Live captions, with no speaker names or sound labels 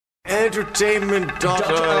Entertainment.ie.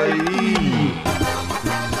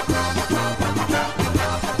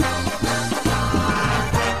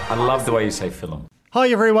 I love the way you say film. Hi,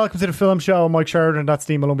 you're very welcome to the film show. I'm Mike Sheridan, that's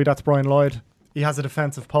Dean Malumbi, that's Brian Lloyd. He has a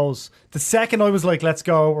defensive pose. The second I was like, let's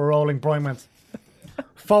go, we're rolling, Brian went,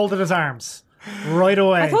 folded his arms right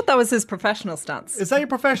away. I thought that was his professional stance. Is that your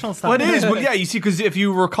professional stance? Well, it is. Well, yeah, you see, because if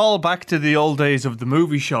you recall back to the old days of the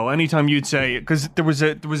movie show, anytime you'd say, because there was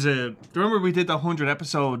a, remember we did the 100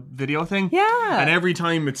 episode video thing? Yeah. And every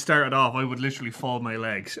time it started off, I would literally fold my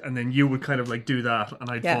legs, and then you would kind of like do that, and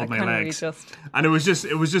I'd fold my legs. And it was just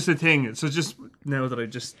a thing. So just now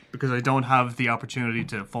that because I don't have the opportunity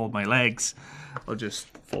to fold my legs, I'll just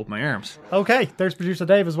fold my arms. Okay, there's producer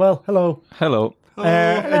Dave as well. Hello. Hello.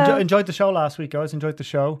 Enjoyed the show last week, guys. Enjoyed the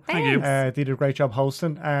show. Thank you. They did a great job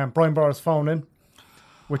hosting. Brian brought his phone in,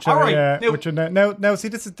 which All right. now see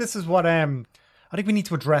this is what I think we need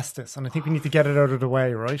to address this, and I think we need to get it out of the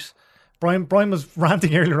way, right? Brian was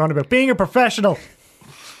ranting earlier on about being a professional.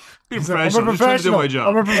 Being professional. I'm trying to do my job.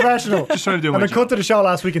 I'm a professional. Just trying to do my job. And I cut to the show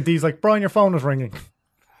last week, and Dee's like, "Brian, your phone was ringing."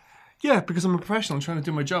 Yeah, because I'm a professional. I'm trying to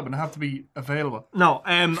do my job and I have to be available. No,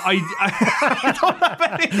 I don't have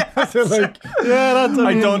any. I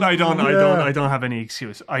don't have any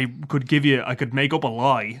excuse. I could make up a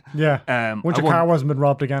lie. Yeah. Once your car wasn't been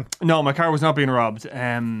robbed again. No, my car was not being robbed.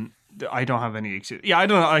 I don't have any excuse. Yeah, I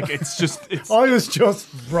don't know. Like it's. I was just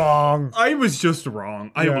wrong. I was just wrong.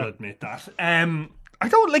 I will admit that. I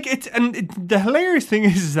don't like it, and the hilarious thing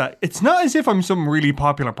is that it's not as if I'm some really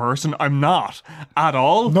popular person. I'm not at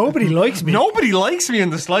all. Nobody likes me. Nobody likes me in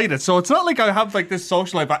the slightest. So it's not like I have like this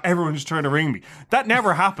social life that everyone's trying to ring me. That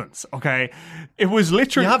never happens. Okay, it was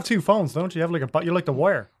literally. You have two phones, don't you? You have like you're like the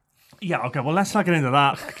Wire. Yeah. Okay. Well, let's not get into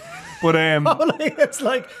that. But it's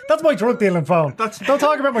like that's my drug dealing phone. Don't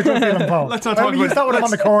talk about my drug dealing phone. Let's not talk about. Use that when I'm on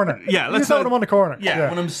the corner. Yeah. Use that when I'm on the corner. Yeah,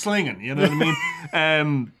 when I'm slinging. You know what I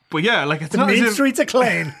mean? But yeah, like it's the not main as if, streets of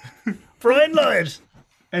Clane. Brian Lloyd.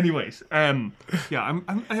 Anyways, I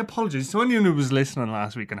apologize to anyone who was listening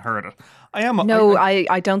last week and heard it.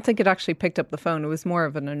 I don't think it actually picked up the phone. It was more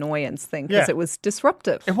of an annoyance thing because it was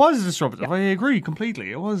disruptive. It was disruptive. Yeah. I agree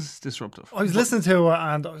completely. It was disruptive. I was listening to it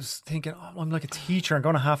and I was thinking, I'm like a teacher. I'm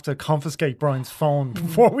going to have to confiscate Brian's phone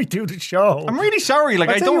before we do the show. I'm really sorry. Like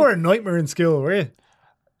I don't. You were a nightmare in school, were you?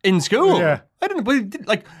 In school? Yeah. I didn't, but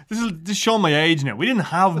like, this is showing my age now. We didn't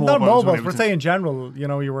have mobiles. Not mobiles, we're saying in general,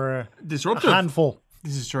 you were disruptive. A handful.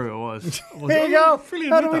 This is true, it was. There you go.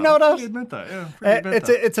 How do we know that? Admit that. Yeah,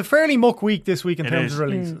 it's a fairly muck week this week in terms of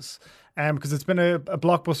releases. Because it's been a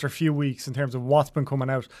blockbuster few weeks in terms of what's been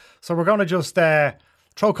coming out. So we're going to just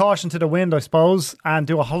throw caution to the wind, I suppose, and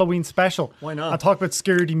do a Halloween special. Why not? And talk about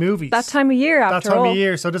scary movies. That time of year, after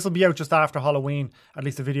all. So this will be out just after Halloween. At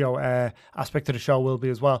least the video aspect of the show will be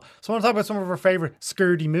as well. So I want to talk about some of our favourite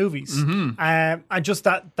scary movies. Mm-hmm. And just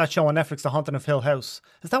that show on Netflix, The Haunting of Hill House.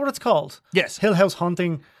 Is that what it's called? Yes. Hill House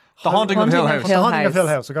Haunting. The Haunting of Hill House. The Haunting of Hill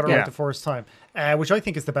House. I got it right the first time. Which I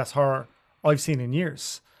think is the best horror I've seen in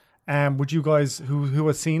years. Would you guys who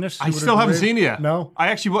has seen it? I still haven't seen it yet. No,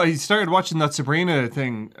 I started watching that Sabrina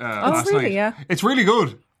thing last night. Yeah, it's really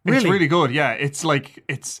good. Really? It's really good. Yeah, it's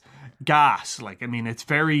gas. Like I mean, it's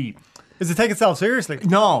very. Does it take itself seriously?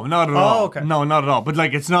 No, not at all. Oh, okay. No, not at all. But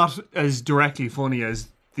like, it's not as directly funny as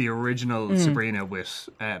the original Sabrina with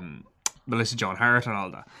Melissa Joan Hart and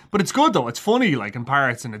all that. But it's good though. It's funny, like in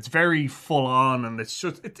parts, and it's very full on, and it's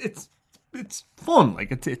just it's fun, like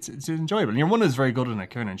it's enjoyable. And your one is very good in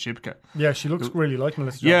it, Kiernan Shipka. Yeah, she looks really like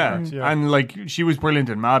Melissa Joan Hart. Yeah, and like she was brilliant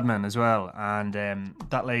in Mad Men as well. And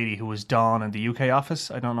that lady who was Dawn in the UK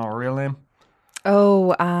office, I don't know her real name.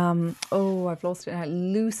 I've lost it now.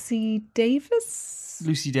 Lucy Davis.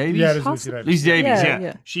 Lucy Davies. Yeah, it is Lucy Davies. Lucy Davies.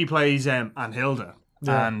 Yeah. She plays Aunt Hilda,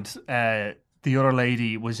 and the other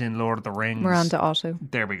lady was in Lord of the Rings. Miranda Otto.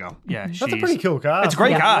 There we go. Yeah, that's a pretty cool cast. It's a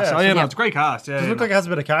great cast. It's a great cast. Yeah, does it look like it has a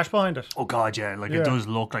bit of cash behind it? Oh God, yeah. Like it does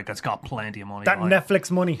look like it's got plenty of money. That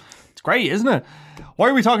Netflix money. It's great, isn't it? Why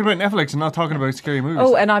are we talking about Netflix and not talking about scary movies?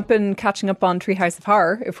 Oh, and I've been catching up on Treehouse of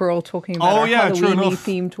Horror. If we're all talking about our Halloween-y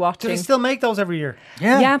themed watching. Do they still make those every year?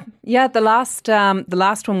 Yeah. The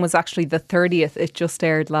last one was actually the 30th. It just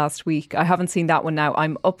aired last week. I haven't seen that one now.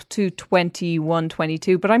 I'm up to 21,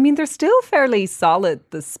 22, but I mean they're still fairly solid.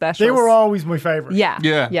 The specials. They were always my favourite.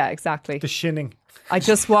 Yeah, exactly. The Shinning. I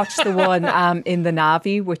just watched the one in the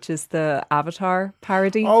Na'vi, which is the Avatar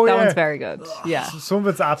parody. Oh, that one's very good. Yeah, some of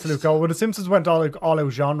it's absolute gold. When The Simpsons went all out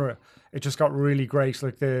genre, it just got really great.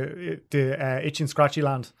 Like the Itchy and Scratchy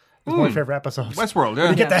Land is my favourite episode. Westworld,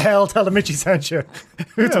 yeah. You get the hell, tell them Mitchie sent you.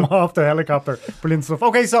 Hoot them off the helicopter. Brilliant stuff.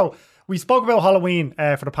 Okay, so we spoke about Halloween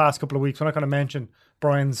for the past couple of weeks. We're not going to mention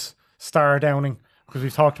Brian's star downing because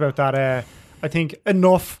we've talked about that. I think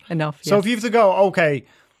enough. So if you have to go, okay,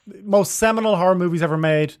 most seminal horror movies ever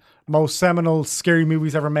made, most seminal scary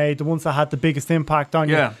movies ever made, the ones that had the biggest impact on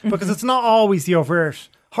you, because it's not always the overt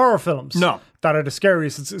horror films that are the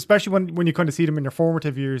scariest. It's especially when you kind of see them in your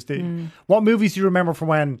formative years. What movies do you remember from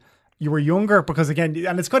when you were younger? Because again,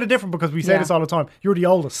 and it's kind of different because we say this all the time, you're the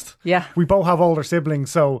oldest. We both have older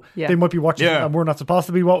siblings, so they might be watching and we're not supposed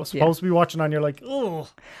to be watching, and you're like, oh.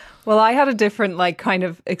 Well, I had a different kind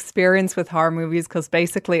of experience with horror movies, because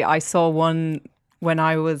basically I saw one when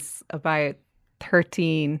I was about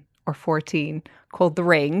 13 or 14 called The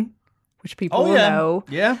Ring, which people will know.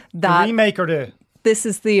 The remake or the... This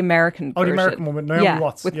is the American version. The American one with Naomi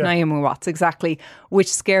Watts. With Naomi Watts, exactly.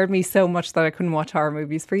 Which scared me so much that I couldn't watch horror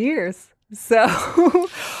movies for years. So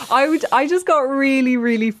I just got really,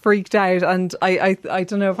 really freaked out. And I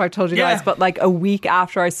don't know if I've told you guys, but like a week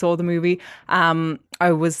after I saw the movie,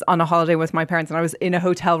 I was on a holiday with my parents and I was in a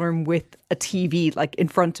hotel room with a TV like in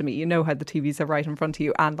front of me. You know how the TVs are right in front of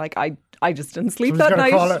you. And like I just didn't sleep that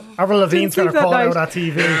night. Avril Lavigne's going to call out that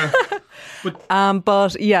TV.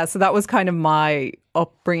 But yeah, so that was kind of my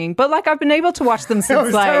upbringing. But like I've been able to watch them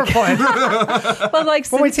since terrifying. But like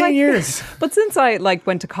since 10 years. But since I like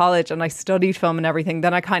went to college and I studied film and everything,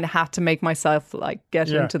 then I kind of had to make myself like get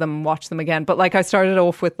into them and watch them again. But like I started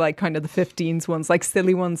off with like kind of the 15s ones, like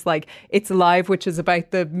silly ones like It's Alive, which is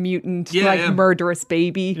about the mutant murderous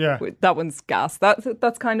baby. That one's gas.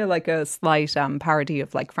 That's kind of like a slight parody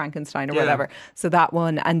of like Frankenstein or whatever. So that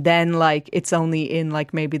one, and then like it's only in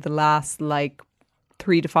like maybe the last like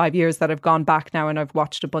 3 to 5 years that I've gone back now and I've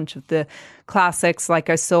watched a bunch of the classics. Like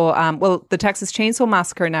I saw, the Texas Chainsaw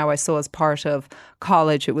Massacre now I saw as part of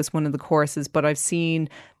college. It was one of the courses, but I've seen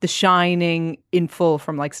The Shining in full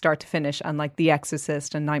from like start to finish, and like The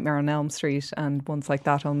Exorcist and Nightmare on Elm Street and ones like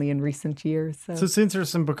that only in recent years. So it's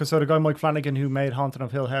interesting because the guy Mike Flanagan who made Haunting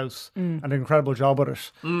of Hill House and an incredible job with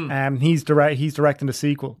it, he's directing the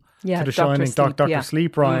sequel. To The Shining, Dr.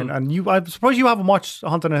 Sleep, Ryan. And I'm surprised you haven't watched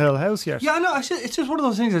Haunting of Hill House yet. Yeah, no, it's just one of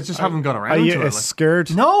those things I just haven't got around to. Are you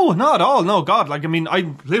scared? No, not at all. No, God. Like, I mean,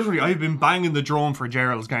 I've been banging the drum for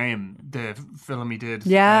Gerald's Game, the film he did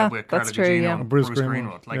with Carla Gugino and Bruce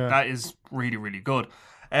Greenwood. Like, that is really, really good.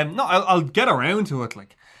 No, I'll get around to it,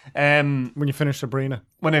 like... when you finish Sabrina.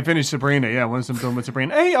 When I finish Sabrina, once I'm done with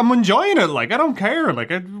Sabrina. Hey, I'm enjoying it, like, I don't care,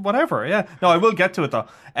 like, whatever, No, I will get to it, though.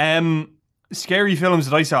 Scary films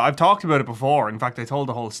that I saw, I've talked about it before. In fact, I told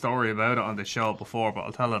the whole story about it on the show before, but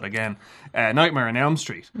I'll tell it again. Nightmare on Elm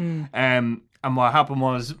Street. And what happened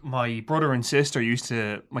was my brother and sister used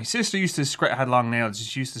to had long nails,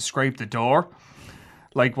 she used to scrape the door.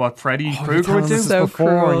 Like what Freddy Krueger would do. So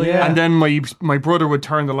cruel, And then my brother would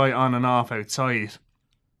turn the light on and off outside.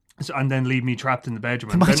 And then leave me trapped in the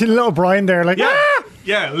bedroom. Imagine little Brian there, like,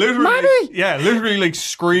 literally like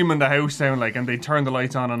screaming the house down, like, and they turn the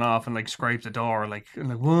lights on and off and like scrape the door, like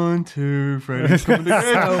 1, 2, Freddy's coming to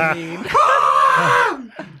get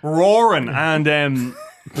roaring, and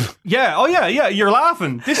you're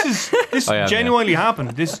laughing. This genuinely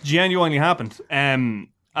happened. This genuinely happened. And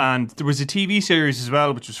there was a TV series as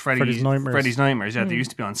well, which was Freddy's Nightmares. Yeah, they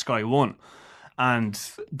used to be on Sky One. And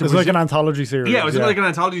it was like an anthology series. Yeah, it was like an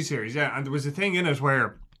anthology series, and there was a thing in it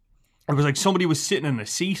where it was like somebody was sitting in a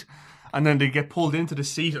seat and then they get pulled into the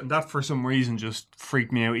seat, and that for some reason just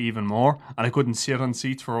freaked me out even more, and I couldn't sit on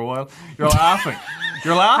seats for a while. You're laughing.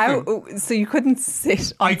 So you couldn't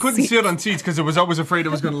sit on I couldn't sit on seats because I was always afraid it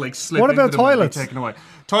was going to like slip. What into about them and be toilets? taken away.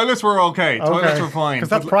 Toilets were okay. Toilets were fine. Because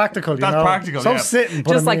that's practical, That's practical, So sitting.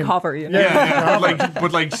 Just like hover, you know? Yeah.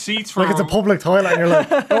 But like seats for... Like it's a public toilet and you're like,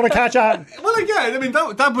 don't want to catch that. Well, like, I mean,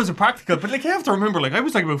 that was a practical, but like you have to remember, like I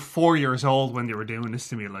was like about 4 years old when they were doing this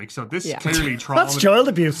to me, like, so this clearly traumatized. That's child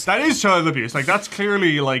abuse. That is child abuse. Like that's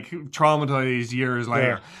clearly like traumatized years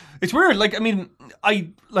later. It's weird. Like, I mean,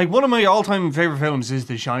 one of my all-time favorite films is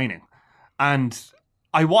The Shining. And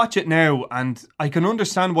I watch it now and I can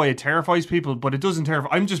understand why it terrifies people, but it doesn't terrify.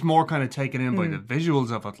 I'm just more kind of taken in by the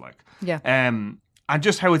visuals of it, like. Yeah. And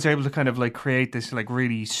just how it's able to kind of like create this like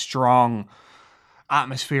really strong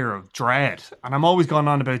atmosphere of dread. And I'm always going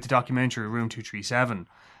on about the documentary Room 237,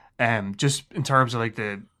 just in terms of like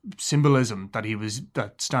the symbolism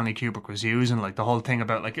that Stanley Kubrick was using, like the whole thing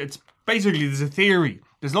about like, it's basically, there's a theory.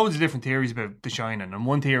 There's loads of different theories about The Shining, and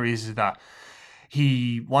one theory is that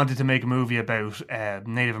he wanted to make a movie about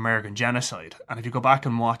Native American genocide. And if you go back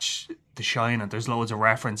and watch The Shining, there's loads of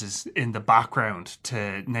references in the background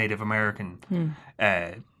to Native American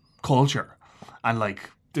culture. And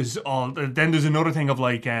like, there's another thing of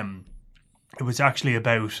like, it was actually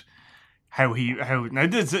about how now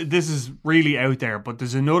this is really out there, but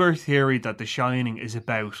there's another theory that The Shining is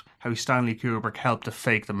about how Stanley Kubrick helped to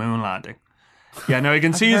fake the moon landing. Yeah, no, I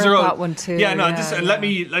can see that one too. Yeah, no,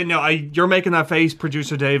 you're making that face,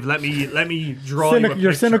 producer Dave. Let me draw you a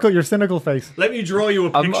picture. Your cynical face. Let me draw you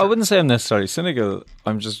a picture. I wouldn't say I'm necessarily cynical.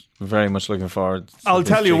 I'm just very much looking forward. I'll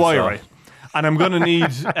tell you why, right? And I'm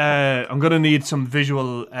gonna need some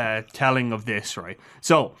visual telling of this, right?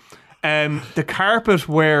 So, the carpet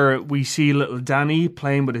where we see little Danny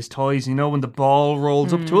playing with his toys, when the ball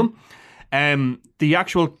rolls up to him, the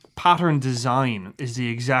actual pattern design is the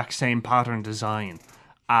exact same pattern design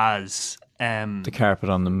as the carpet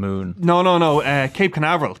on the moon. No. Cape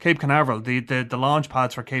Canaveral. The launch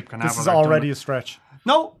pads for Cape Canaveral. This is already a stretch.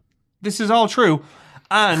 No, this is all true.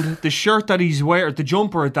 And the shirt that he's wearing, the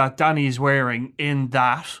jumper that Danny is wearing in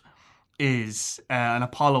that is an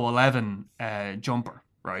Apollo 11 jumper,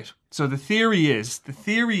 right? So the theory is that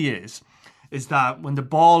when the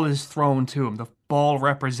ball is thrown to him, the ball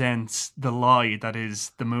represents the lie that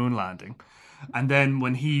is the moon landing. And then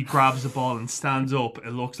when he grabs the ball and stands up,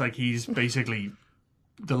 it looks like he's basically,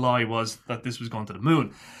 the lie was that this was going to the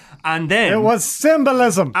moon. And then it was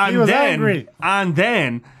symbolism. He was angry. And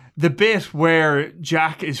then the bit where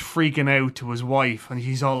Jack is freaking out to his wife and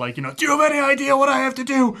he's all like, do you have any idea what I have to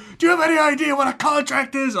do? Do you have any idea what a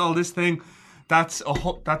contract is? All this thing. That's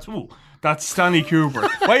Stanley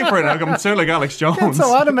Kubrick. Wait for it. I'm sounding like Alex Jones. It's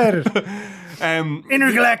so animated.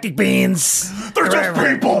 Intergalactic beings. They're just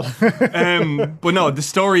people. But no, the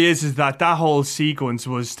story is that whole sequence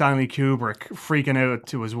was Stanley Kubrick freaking out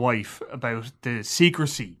to his wife about the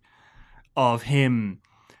secrecy of him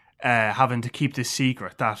having to keep this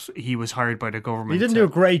secret that he was hired by the government. He didn't do a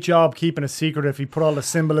great job keeping a secret if he put all the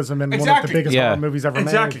symbolism in one of the biggest horror movies ever made.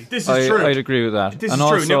 Exactly. This is true. I'd agree with that. This and is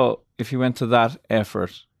true. Also, if he went to that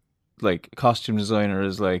effort, like costume designer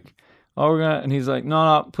is like, oh, and he's like,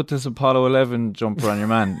 no, put this Apollo 11 jumper on your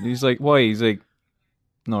man. He's like, why? He's like,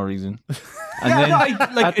 no reason. And then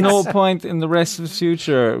at no point in the rest of his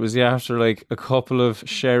future was he after like a couple of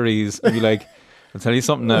sherries and be like, I'll tell you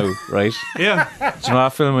something now, right? Yeah. Do you know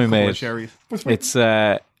that film we made? Sherries. It's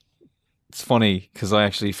funny because I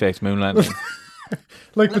actually faked moon landing.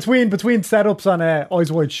 Like between setups on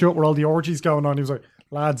Eyes Wide Shut where all the orgies going on, he was like,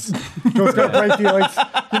 lads, just gotta break the ice.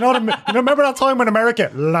 Remember that time when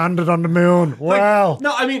America landed on the moon? Wow.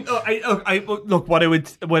 No, I mean, look. What I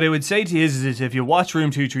would say to you is if you watch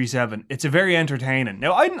Room 237, it's a very entertaining.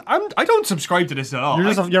 Now, I don't subscribe to this at all.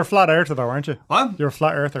 You're a flat earther, though, aren't you? What? You're a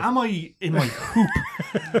flat earther. Am I in my hoop?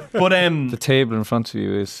 But the table in front of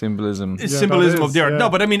you is symbolism. It's symbolism of the earth. Yeah. No,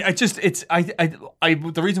 but I mean,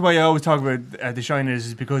 the reason why I always talk about The Shining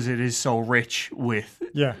is because it is so rich with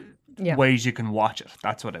ways you can watch it.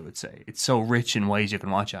 That's what I would say. It's so rich in ways you can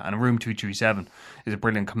watch it. And Room 237 is a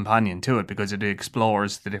brilliant companion to it because it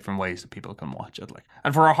explores the different ways that people can watch it.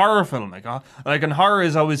 And for a horror film, and horror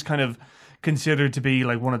is always kind of considered to be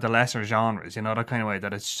like one of the lesser genres, that kind of way,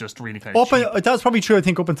 that it's just really kind of cheap. That's probably true, I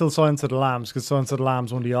think, up until Silence of the Lambs, because Silence of the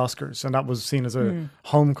Lambs won the Oscars, and that was seen as a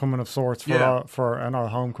homecoming of sorts not a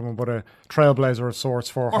homecoming, but a trailblazer of sorts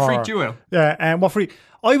for horror. What freaked you out? Yeah, and what freaked...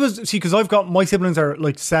 because I've got... My siblings are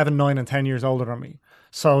like 7, 9 and 10 years older than me.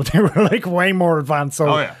 So they were like way more advanced.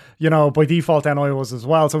 So, by default then I was as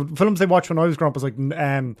well. So films they watched when I was growing up was like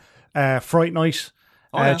Fright Night,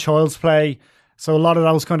 Child's Play. So a lot of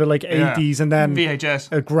those kind of like 80s and then VHS,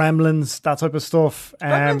 Gremlins, that type of stuff.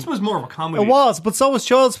 Gremlins was more of a comedy. It was, but so was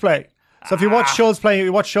Child's Play. So if you watch Child's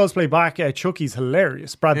Play back, Chucky's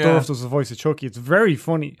hilarious. Brad Dourif does the voice of Chucky. It's very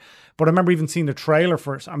funny. But I remember even seeing the trailer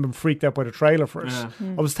first. I've been freaked out by the trailer first.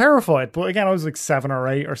 I was terrified. But again, I was like 7 or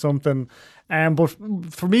 8 or something. But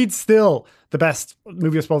for me, it's still the best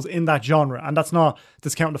movie, I suppose, in that genre. And that's not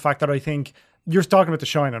discounting the fact that I think you're talking about The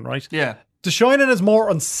Shining, right? Yeah. The Shining is more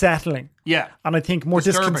unsettling. Yeah. And I think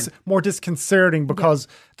more disconcerting because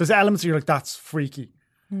there's elements where you're like, that's freaky.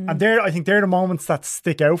 And I think they're the moments that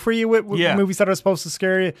stick out for you with movies that are supposed to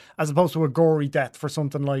scare you, as opposed to a gory death for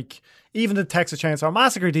something like even the Texas Chainsaw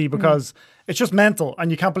Massacre D, because it's just mental and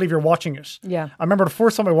you can't believe you're watching it. Yeah. I remember the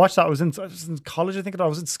first time I watched that, I was in college, I think. I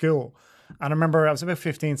was in school. And I remember I was about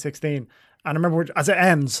 15, 16. And I remember as it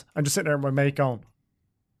ends, I'm just sitting there with my mate going,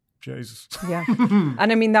 Jesus. Yeah.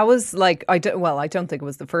 And I mean, that was like, I don't think it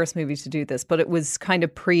was the first movie to do this, but it was kind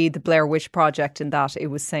of pre the Blair Witch Project in that it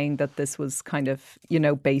was saying that this was kind of,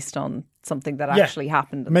 based on something that actually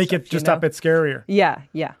happened. And make stuff, it just that bit scarier. Yeah,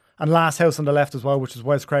 yeah. And Last House on the Left as well, which is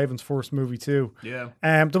Wes Craven's first movie too. Yeah.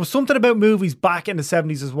 There was something about movies back in the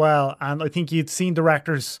 70s as well, and I think you'd seen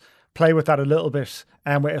directors play with that a little bit,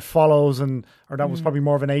 with It Follows, or that was probably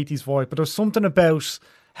more of an 80s vibe, but there's something about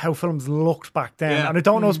how films looked back then. Yeah. And I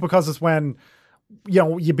don't know it's because it's when, you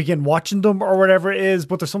know, you begin watching them or whatever it is,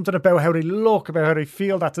 but there's something about how they look, about how they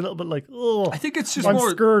feel that's a little bit like, oh, I think it's just I'm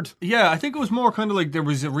more scared. Yeah, I think it was more kind of like there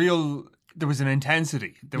was an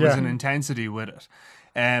intensity. There was Yeah. an intensity with it.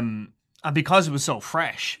 And because it was so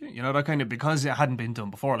fresh, you know, that kind of, because it hadn't been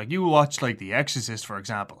done before. Like you watch like The Exorcist, for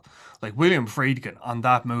example, like William Friedkin on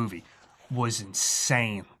that movie was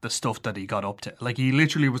insane, the stuff that he got up to. Like he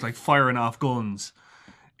literally was like firing off guns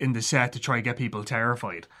in the set to try and get people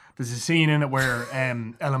terrified. There's a scene in it where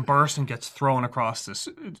Ellen Burstyn gets thrown across the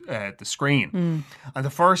screen. And the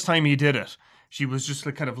first time he did it, she was just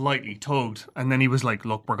like kind of lightly tugged. And then he was like,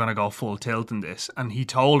 look, we're going to go full tilt in this. And he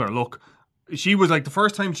told her, look, she was like, the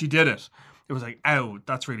first time she did it, it was like, ow,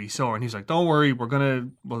 that's really sore. And he's like, don't worry,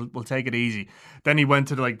 we'll take it easy. Then he went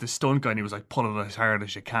to like the stunt guy and he was like, pull it as hard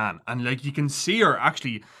as you can. And like, you can see her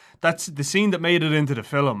actually, that's the scene that made it into the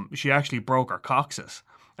film. She actually broke her coccyx.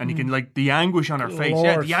 And you can, like, the anguish on her face.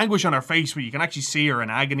 Yeah, the anguish on her face where you can actually see her in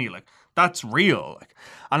agony. Like, that's real. Like,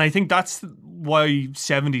 and I think that's why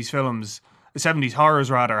 70s horrors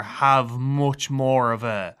rather, have much more of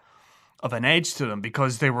an edge to them,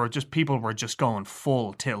 because people were just going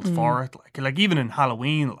full tilt for it. Like even in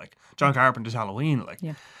Halloween, like John Carpenter's Halloween, like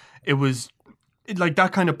it was like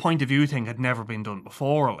that kind of point of view thing had never been done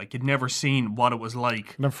before. Like you'd never seen what it was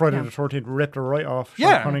like. And then Friday the 13th ripped her right off.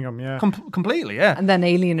 Yeah. Cunningham, yeah. Completely, yeah. And then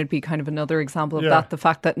Alien would be kind of another example of that. The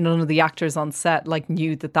fact that none of the actors on set like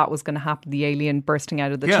knew that was going to happen. The alien bursting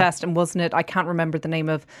out of the chest, and wasn't it? I can't remember the name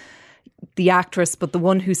of the actress, but the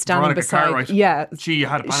one who's standing Veronica beside. Cartwright. Yeah, She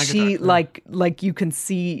had a panic She attack. like you can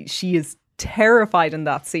see she is terrified in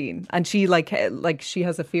that scene, and she like she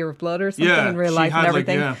has a fear of blood or something in real she life and had, like,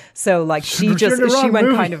 everything. So like she in the wrong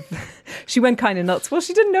she went kind of nuts. Well,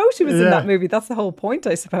 she didn't know she was in that movie. That's the whole point,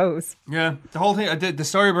 I suppose. Yeah, the whole thing. The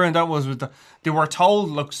story behind that was they were told,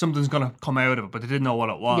 look, something's going to come out of it, but they didn't know what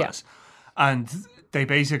it was, and they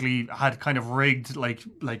basically had kind of rigged like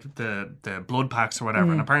the blood packs or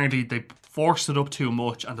whatever, and apparently they forced it up too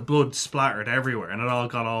much, and the blood splattered everywhere, and it all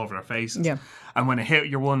got all over their faces. Yeah. And when it hit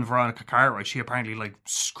your one Veronica Cartwright, she apparently like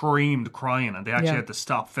screamed crying, and they actually had to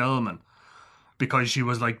stop filming because she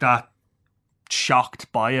was like that shocked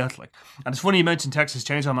by it. Like, and it's funny you mentioned Texas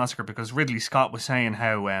Chainsaw Massacre, because Ridley Scott was saying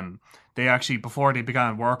how they actually, before they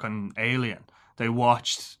began work on Alien, they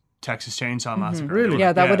watched Texas Chainsaw Massacre. Really?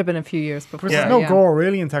 Yeah, that would have been a few years before. There's no gore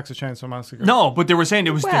really in Texas Chainsaw Massacre. No, but they were saying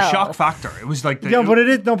it was the Well. shock factor. It was like the, Yeah, but it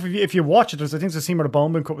is. No, if you watch it, there's I think there's a scene where the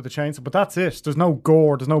bone been cut with the chainsaw, but that's it. There's no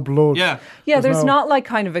gore. There's no blood. yeah. Yeah, there's no- not like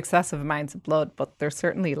kind of excessive amounts of blood, but there's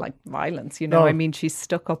certainly like violence. You know, No. I mean, she's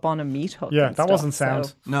stuck up on a meat hook. Yeah, and that stuff, wasn't sound.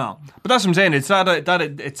 so- No, but that's what I'm saying. It's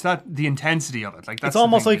that the intensity of it. Like that's It's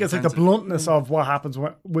almost the thing, like it's like the intensity. bluntness of what happens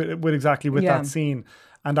with exactly with Yeah. that scene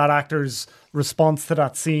and that actor's response to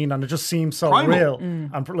that scene, and it just seems so Primal. real.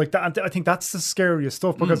 And like that, and I think that's the scariest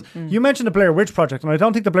stuff, because you mentioned the Blair Witch Project, and I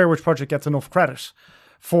don't think the Blair Witch Project gets enough credit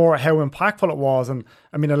for how impactful it was. And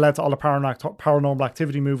I mean, it led to all the paranormal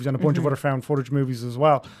activity movies and a bunch of other found footage movies as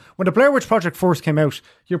well. When the Blair Witch Project first came out,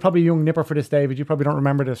 you're probably a young nipper for this, David. You probably don't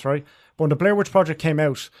remember this, right? But when the Blair Witch Project came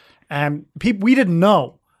out, we didn't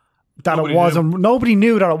know that Nobody it wasn't. Nobody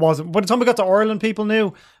knew that it wasn't. By the time we got to Ireland, people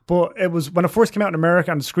knew. But it was when it first came out in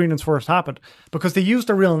America and the screenings first happened, because they used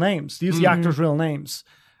their real names. They used the actors' real names.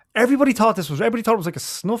 Everybody thought it was like a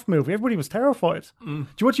snuff movie. Everybody was terrified. Do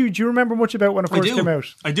you remember much about when it first came out?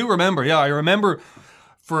 I do remember, yeah. I remember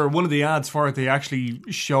for one of the ads for it, they actually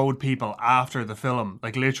showed people after the film,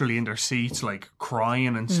 like literally in their seats, like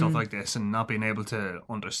crying and stuff like this, and not being able to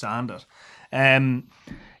understand it.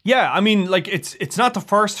 Yeah, I mean, like it's not the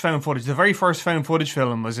first found footage. The very first found footage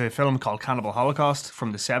film was a film called Cannibal Holocaust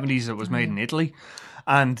from the 70s. It was made in Italy,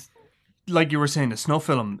 and like you were saying, the snuff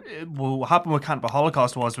film. What happened with Cannibal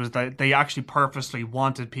Holocaust was that they actually purposely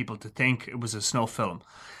wanted people to think it was a snuff film,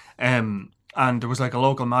 and there was like a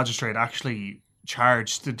local magistrate actually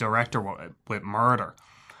charged the director with murder.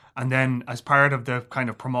 And then, as part of the kind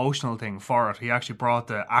of promotional thing for it, he actually brought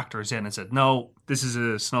the actors in and said, "No, this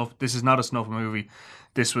is not a snuff movie.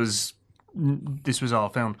 This was all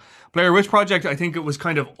filmed." Blair Witch Project, I think it was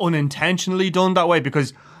kind of unintentionally done that way,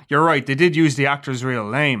 because you're right, they did use the actors' real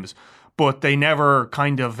names, but they never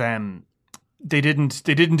kind of they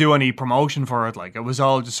didn't do any promotion for it. Like, it was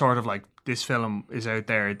all just sort of like, this film is out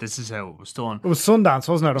there, this is how it was done. It was Sundance,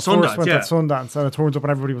 wasn't it? The Sundance, first went yeah. at Sundance, and it turns up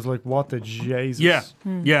and everybody was like, what the Jesus? Yeah.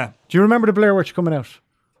 Do you remember the Blair Witch coming out?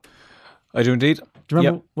 I do indeed. Do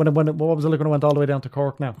you remember what was it like when it went all the way down to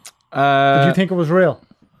Cork now? Yep. Did you think it was real?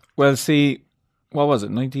 Well, see, what was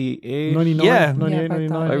it, 98? 99? Yeah. 98, about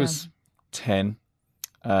 99? that. I was 10.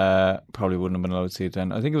 Probably wouldn't have been allowed to see it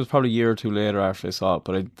then. I think it was probably a year or two later after I saw it.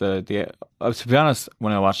 But to be honest,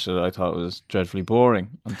 when I watched it, I thought it was dreadfully boring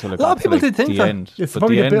until it lot got of people to, like, did think the that. end. It's But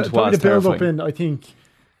probably the end was the build up terrifying. in, I think,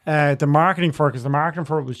 the marketing for it, because the marketing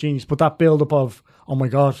for it was genius. But that build up of, oh my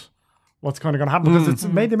God, what's kind of going to happen? Because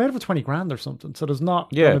they made it for 20 grand or something. So there's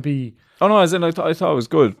not going to be. Oh no, as in I thought it was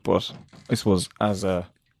good, but I suppose as a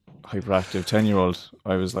hyperactive 10-year-old,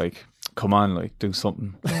 I was like, come on, like, do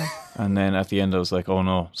something. And then at the end I was like, oh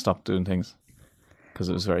no, stop doing things, because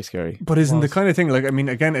it was very scary. But isn't the kind of thing, like, I mean,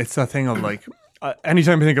 again, it's that thing of like,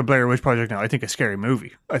 anytime I think of Blair Witch Project now, I think a scary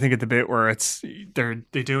movie. I think at the bit where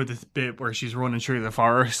they do this bit where she's running through the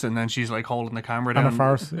forest and then she's like holding the camera down. And a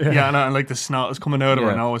forest, and like the snot is coming out of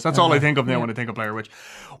her nose. That's all I think of now when I think of Blair Witch.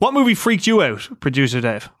 What movie freaked you out, producer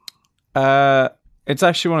Dave? It's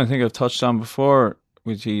actually one I think I've touched on before,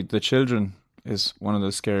 which The Children is one of the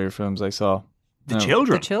scarier films I saw. The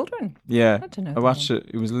Children? The Children? Yeah. I don't know. I watched it.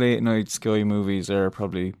 It was late night Sky Movies there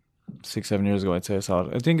probably 6-7 years ago, I'd say I saw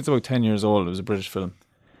it. I think it's about 10 years old. It was a British film.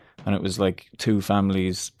 And it was like two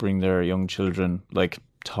families bring their young children, like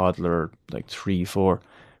toddler, like 3, 4,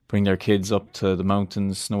 bring their kids up to the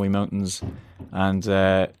mountains, snowy mountains, and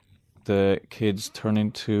the kids turn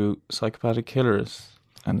into psychopathic killers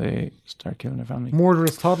and they start killing their family.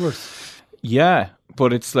 Murderous toddlers. Yeah,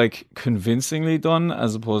 but it's like convincingly done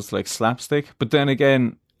as opposed to like slapstick. But then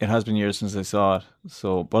again, it has been years since I saw it.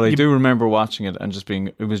 So, but I do remember watching it and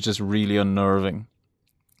it was just really unnerving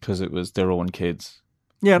because it was their own kids.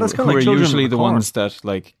 Yeah, that's kind of who like are Children usually of the the Corn. ones that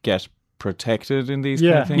like get protected in these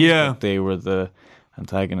kind of things. Yeah. But they were the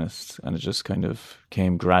antagonists, and it just kind of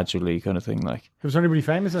came gradually, kind of thing. Like, Was there anybody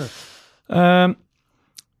famous in it?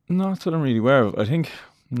 not that I'm really aware of. I think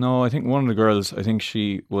one of the girls, I think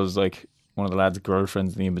she was like one of the lads'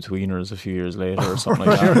 girlfriends in the In-Betweeners a few years later or something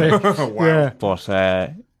like that. Yeah. But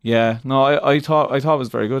I thought it was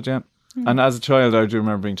very good, yeah. And as a child, I do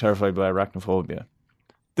remember being terrified by arachnophobia.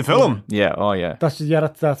 The film? Yeah, oh yeah. That's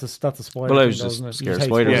a spoiler. Well, I was thing, just isn't it? scared You of hate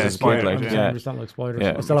spiders as a kid, like, I yeah. understand like spiders.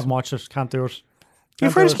 Yeah. I still haven't watched it. Can't do it. You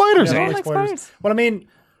afraid of spiders? Yeah, I I don't like spiders. Well,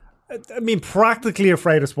 I mean, practically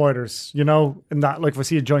afraid of spiders. You know, in that, like, if I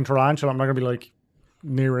see a giant tarantula, I'm not gonna be like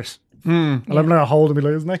near it. I'm not gonna hold and be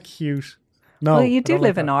like, "Isn't that cute?" No. Well, you I do don't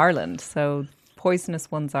live like in that. Ireland, so poisonous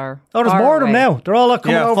ones are. Oh, there's far more of them away. now. They're all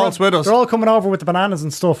coming over. false widows. They're all coming over with the bananas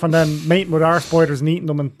and stuff, and then mating with our spiders and eating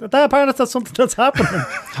them. And apparently that's something that's happening.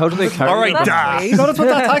 How do they carry All right, them? Dad. So that's what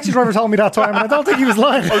that taxi driver told me that time, and I don't think he was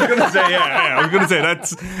lying. I was going to say, I was going to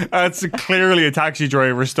say that's clearly a taxi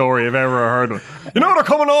driver story I've ever heard of. You know, they're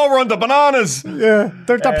coming over on the bananas. Yeah,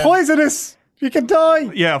 they're poisonous. You can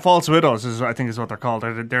die. Yeah, false widows I think is what they're called.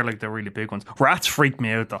 They're like the really big ones. Rats freak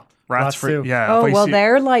me out though. Rats too. Yeah. Oh, if I well, see-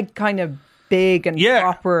 they're like kind of big and Yeah.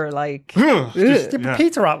 proper, like. Yeah, Yeah. but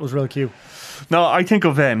Pizza Rat was real cute. No, I think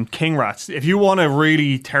of king rats. If you want to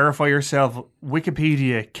really terrify yourself,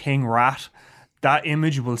 Wikipedia king rat. That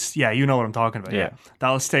image will. Yeah, you know what I'm talking about. Yeah.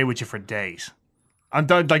 That'll stay with you for days. And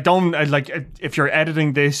don't if you're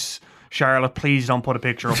editing this, Charlotte, please don't put a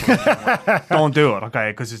picture up of it. Don't do it,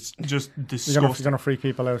 okay? Because it's just You're disgusting. gonna freak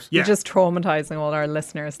people out. Yeah. You're just traumatizing all our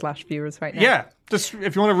listeners / viewers right now. Yeah, just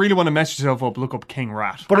if you really want to mess yourself up, look up King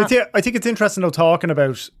Rat. But I think it's interesting though talking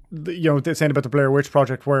about saying about the Blair Witch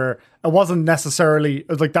Project, where it wasn't necessarily it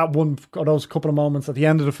was like that one of those couple of moments at the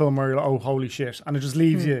end of the film where you're like, oh holy shit, and it just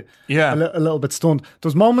leaves you Yeah. a little bit stunned.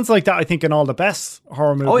 There's moments like that I think in all the best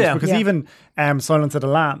horror movies, yeah. because Yeah. even Silence of the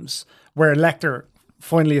Lambs, where Lecter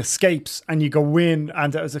finally escapes and you go in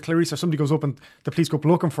and as a Clarice or somebody goes up and the police go up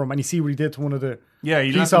looking for him and you see what he did to one of the Yeah,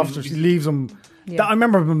 he police left him- officers. He leaves him. Yeah. I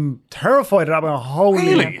remember him terrified of that. Going, holy.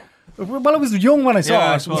 Really? Well, I was young when I saw Yeah, I it.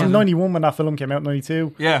 It was suppose. in 91 when that film came out,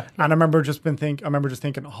 92. Yeah. And I remember just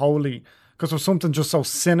thinking, holy, because there was something just so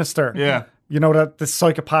sinister. Yeah. You know, that the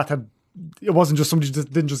psychopath it wasn't just somebody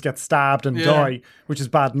just didn't just get stabbed and die, which is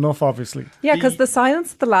bad enough, obviously. Yeah, because the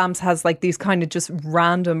Silence of the Lambs has like these kind of just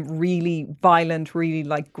random, really violent, really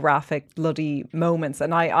like graphic, bloody moments,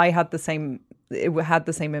 and I had the same. It had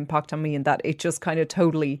the same impact on me in that it just kind of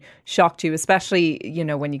totally shocked you, especially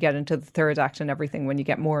when you get into the third act and everything, when you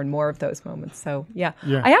get more and more of those moments. So yeah.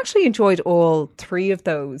 I actually enjoyed all 3 of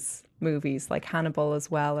those movies, like Hannibal as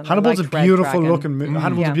well. And Hannibal's a I liked Red beautiful Dragon. looking movie.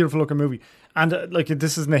 Hannibal's Yeah. a beautiful looking movie. And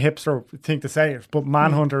this isn't a hipster thing to say it, but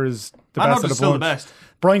Manhunter is the best of Manhunter's the still the bunch. best.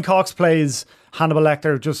 Brian Cox plays Hannibal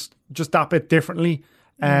Lecter just that bit differently.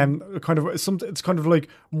 It's kind of like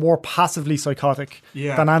more passively psychotic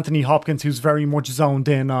than Anthony Hopkins, who's very much zoned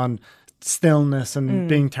in on stillness and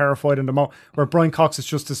being terrified in the moment. Where Brian Cox is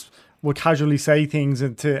just this will casually say things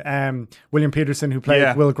into William Peterson, who played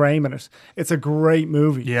Yeah. Will Graham in it. It's a great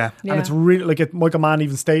movie. Yeah. And it's really like Michael Mann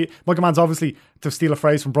Michael Mann's obviously, to steal a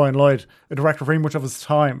phrase from Brian Lloyd, a director very much of his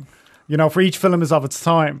time. You know, for each film is of its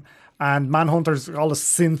time. And Manhunter's all the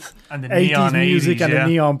synth And the 80s neon music 80s, and the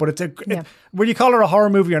neon, but whether you call it a horror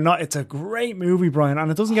movie or not, it's a great movie, Brian, and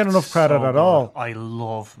it doesn't get enough credit So at good. all. I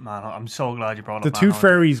love Manhunter. I'm so glad you brought The up two Manhunter.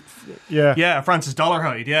 fairies, yeah. Yeah, Francis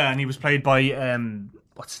Dollarhide, and he was played by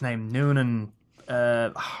what's his name? Noonan.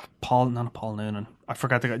 Not Paul Noonan. I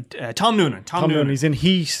forgot the guy. Tom Noonan. Tom Noonan. He's in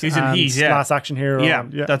Heat. He's in Heat, yeah. Last Action Hero. Yeah,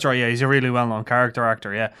 that's right. Yeah, he's a really well-known character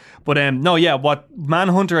actor. Yeah, but what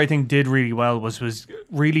Manhunter I think did really well was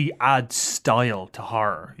really add style to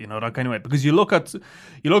horror. You know, that kind of way, because you look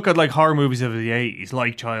at like horror movies of the 80s,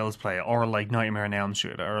 like Child's Play or like Nightmare on Elm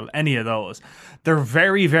Street or any of those. They're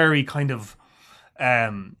very, very kind of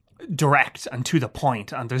direct and to the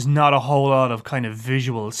point, and there's not a whole lot of kind of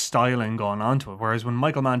visual styling going on to it. Whereas when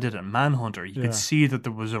Michael Mann did it in Manhunter, you could see that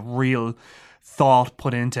there was a real thought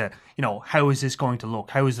put into, you know, how is this going to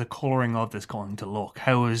look? How is the colouring of this going to look?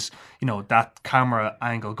 How is, you know, that camera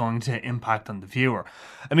angle going to impact on the viewer?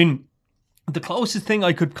 I mean, the closest thing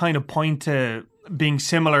I could kind of point to being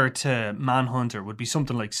similar to Manhunter would be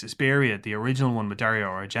something like Suspiria, the original one with Dario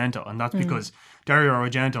Argento, and that's because Dario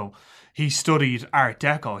Argento, he studied Art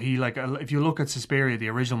Deco. He if you look at Suspiria, the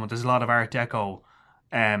original one, there's a lot of Art Deco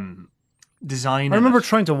design. I remember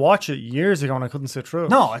trying to watch it years ago and I couldn't sit through it.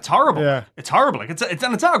 No, it's horrible. Yeah. It's horrible. Like it's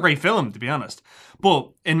not a great film, to be honest. But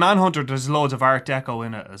in Manhunter, there's loads of Art Deco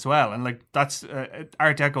in it as well, and like that's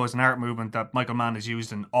Art Deco is an art movement that Michael Mann has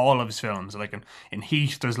used in all of his films. Like in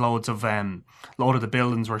Heat, there's loads of load of the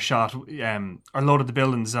buildings were shot, or load of the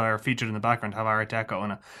buildings that are featured in the background have Art Deco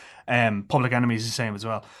in it. Public Enemy is the same as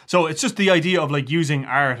well. So it's just the idea of like using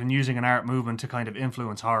art and using an art movement to kind of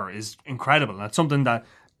influence horror is incredible. And that's something that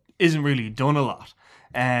isn't really done a lot.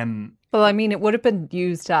 Well, I mean, it would have been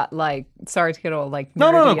used at like, sorry to get all like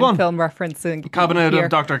No, nerdy go on. and film referencing. Cabinet here.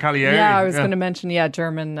 of Dr. Caligari. Yeah, I was going to mention,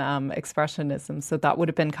 German expressionism. So that would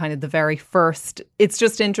have been kind of the very first. It's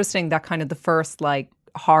just interesting that kind of the first like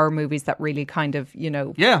horror movies that really kind of, you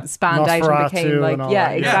know, spanned out and became Nosferatu like, and all yeah,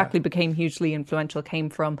 that, exactly, became hugely influential, came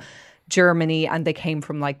from Germany, and they came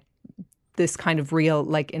from like this kind of real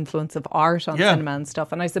like influence of art on cinema and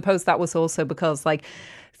stuff. And I suppose that was also because like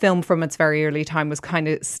film from its very early time was kind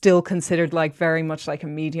of still considered like very much like a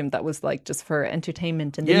medium that was like just for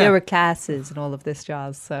entertainment and the lower classes and all of this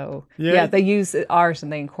jazz. So they used art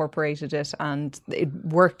and they incorporated it, and it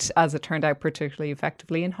worked, as it turned out, particularly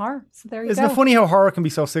effectively in horror. So there you go. Isn't it funny how horror can be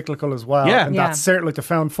so cyclical as well? Yeah. And that's certainly like the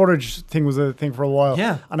found footage thing was a thing for a while.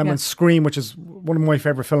 Yeah. And then when Scream, which is one of my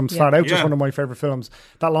favourite films, started out just one of my favourite films,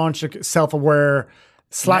 that launched a self-aware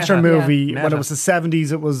slasher movie. When it was the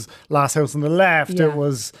 70s, it was Last House on the Left, it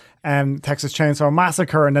was Texas Chainsaw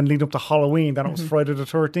Massacre, and then leading up to Halloween, then it was Friday the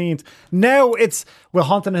 13th. Now it's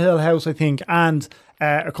Haunting a Hill House, I think, and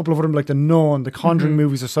a couple of them like The Nun, the Conjuring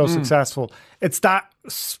movies are so successful. It's that,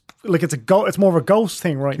 like it's more of a ghost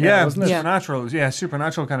thing right now, isn't it?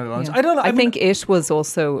 Supernatural kind of ones. Yeah. I don't know. I think it was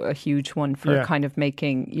also a huge one for kind of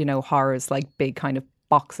making, you know, horrors like big kind of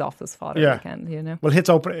box office fodder again, you know. Well, its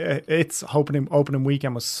opening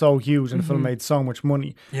weekend was so huge, and the film made so much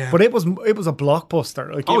money. Yeah. But it was a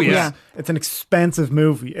blockbuster. Like, it's an expensive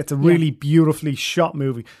movie. It's a really beautifully shot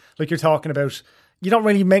movie. Like you're talking about, you don't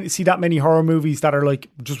really see that many horror movies that are like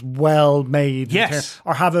just well made,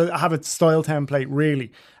 or have a style template.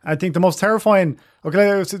 Really, I think the most terrifying.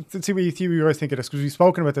 Okay, let's see what you guys think of this, because we've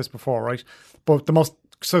spoken about this before, right? But the most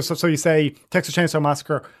so you say Texas Chainsaw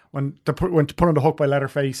Massacre when to put on the hook by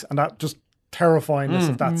Leatherface, and that just terrifyingness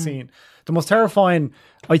of that scene. The most terrifying,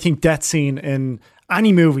 I think, death scene in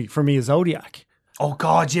any movie for me is Zodiac. Oh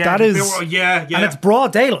God, yeah, that is and it's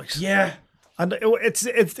broad daylight. Yeah. And it's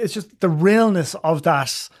just the realness of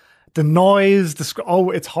that, the noise,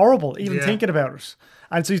 it's horrible even thinking about it.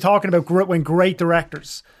 And so you're talking about when great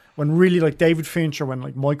directors, when really like David Fincher, when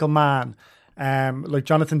like Michael Mann, like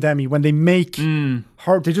Jonathan Demme, when they make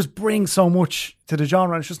horror, they just bring so much to the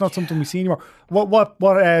genre. And it's just not something we see anymore. What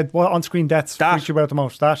on-screen deaths freak you about the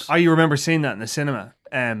most? That I remember seeing that in the cinema.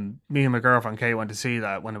 Me and my girlfriend Kate went to see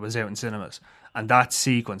that when it was out in cinemas. And that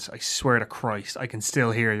sequence, I swear to Christ, I can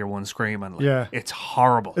still hear your one screaming. Like, it's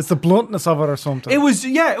horrible. It's the bluntness of it or something. It was,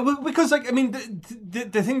 because like, I mean,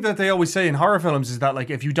 the thing that they always say in horror films is that like,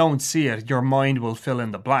 if you don't see it, your mind will fill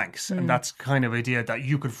in the blanks. And that's kind of idea that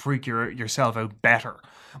you could freak yourself out better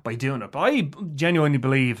by doing it. But I genuinely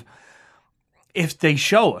believe if they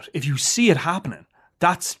show it, if you see it happening,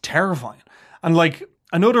 that's terrifying. And like,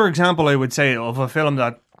 another example I would say of a film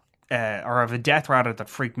that or of a death rather that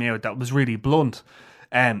freaked me out that was really blunt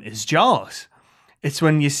is Jaws. It's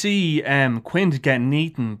when you see Quint getting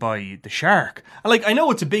eaten by the shark. And like, I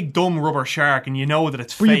know it's a big dumb rubber shark, and you know that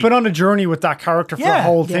it's fake. But you've been on a journey with that character for the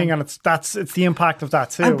whole thing, and it's the impact of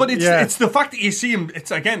that too. But it's the fact that you see him. It's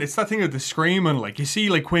that thing of the screaming. Like you see,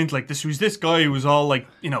 like Quint, like this guy who was all like,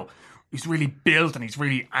 you know, he's really built and he's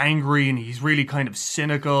really angry and he's really kind of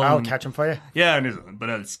cynical. I'll catch him for you. Yeah, but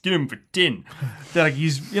I'll skin him for tin. That like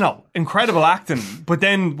he's, you know, incredible acting. But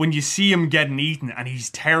then when you see him getting eaten and he's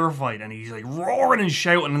terrified and he's like roaring and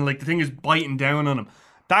shouting and like the thing is biting down on him,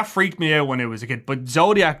 that freaked me out when I was a kid. But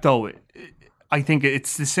Zodiac though, I think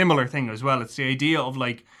it's the similar thing as well. It's the idea of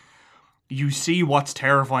like, you see what's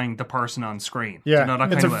terrifying the person on screen. Yeah, you know,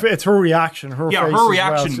 that it's her reaction. Her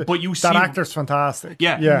reaction. Well. But you see that actor's fantastic.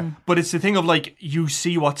 Yeah. But it's the thing of like you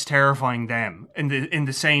see what's terrifying them in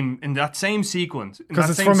that same sequence because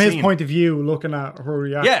it's from his point of view, looking at her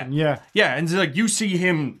reaction. Yeah. And it's like you see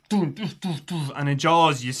him, and in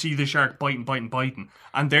Jaws you see the shark biting,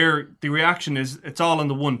 and the reaction is it's all on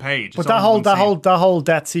the one page. But that whole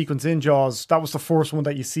death sequence in Jaws, that was the first one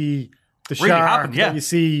that you see the really shark. Happen, yeah. That you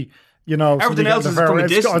see. You know, everything else is from a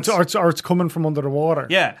distance. Or it's coming from under the water.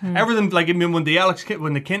 Yeah, everything like I mean when the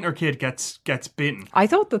Kintner kid gets bitten. I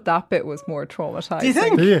thought that bit was more traumatizing. Do you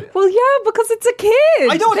think? Well, yeah, because it's a kid.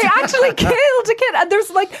 I know they actually killed a kid, and there's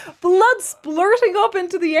like blood splurting up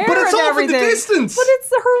into the air. But it's and all everything. from the distance. But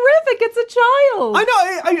it's horrific. It's a child.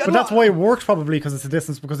 I know. But that's why it works probably because it's a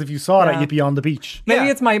distance. Because if you saw that, you'd be on the beach. Maybe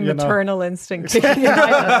it's my maternal instinct kicking in.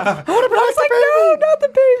 I was like, no, not the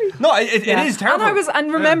baby. No, it is terrible.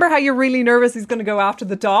 And remember how you're really nervous. He's going to go after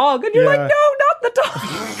the dog, and you're like, no, not the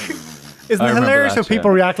dog. Isn't it hilarious how people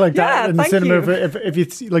react like that in the cinema? You. If you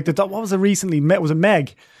see, like the dog, what was it recently? Was it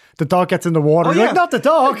Meg? The dog gets in the water. You're like, not the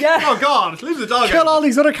dog. Yeah. Oh God, leave the dog. Kill all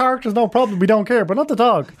these other characters, no problem. We don't care, but not the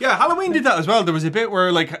dog. Yeah, Halloween did that as well. There was a bit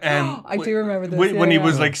where like, I do remember this when he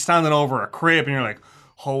was like standing over a crib, and you're like,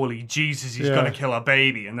 holy Jesus, he's going to kill a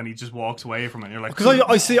baby, and then he just walks away from it. And you're like, because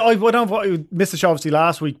I missed the show obviously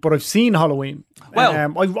last week, but I've seen Halloween.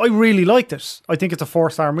 Well, I really liked it. I think it's a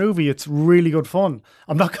 4-star movie. It's really good fun.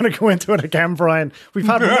 I'm not going to go into it again, Brian. We've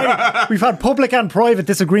had public and private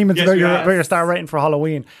disagreements about your star rating for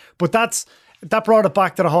Halloween, but that brought it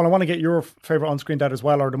back to the whole. I want to get your favorite on-screen death as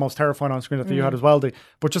well, or the most terrifying on-screen death that you had as well, Dee.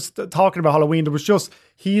 But just talking about Halloween, there was just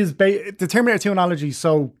the Terminator 2 analogy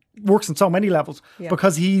works on so many levels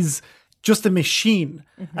because he's just a machine,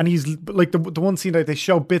 and he's like the one scene that they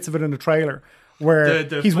show bits of it in the trailer where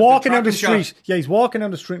he's walking down the street. Shot. Yeah, he's walking down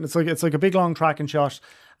the street, and it's like a big long tracking shot,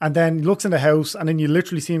 and then he looks in the house, and then you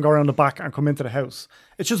literally see him go around the back and come into the house.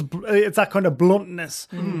 It's that kind of bluntness,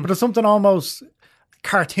 but there's something almost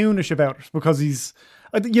cartoonish about it because he's,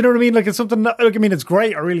 you know what I mean? Like it's something. Like, I mean, it's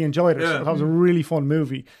great. I really enjoyed it. It was a really fun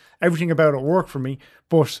movie. Everything about it worked for me,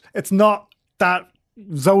 but it's not that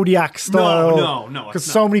Zodiac style. No, because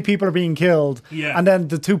so many people are being killed. Yeah, and then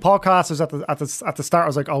the two podcasters at the start, I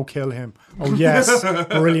was like, "Oh, kill him! Oh, yes,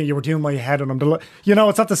 brilliant! You were doing my head on him." You know,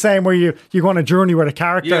 it's not the same where you go on a journey with a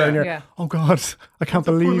character and you're, oh God, I can't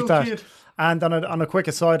believe that. Kid. And on a quick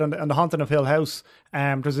aside, on the Haunting of Hill House,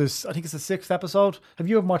 there's this. I think it's the 6th episode. Have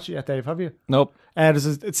you ever watched it yet, Dave? Have you? Nope. There's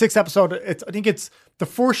a 6th episode. I think it's the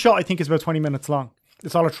first shot. I think is about 20 minutes long.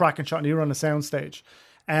 It's all a tracking shot, and you're on a soundstage,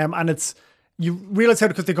 and it's. You realize how,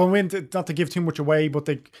 because they go in, not to give too much away, but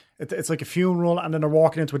it's like a funeral, and then they're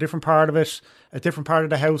walking into a different part of it, a different part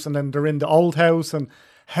of the house, and then they're in the old house, and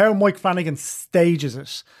how Mike Flanagan stages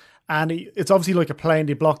it. And it's obviously like a play, and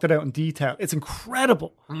they blocked it out in detail. It's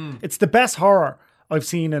incredible. It's the best horror I've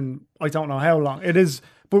seen in I don't know how long. It is,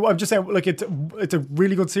 but I'm just saying, like it's a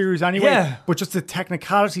really good series anyway. Yeah. But just the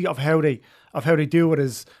technicality of how they do it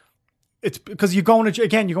is. It's because you go on a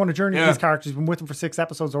journey with these characters. You've been with them for 6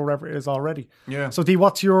 episodes or whatever it is already. Yeah. So Dee,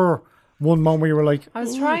 what's your one moment where you were like... I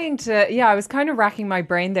was kind of racking my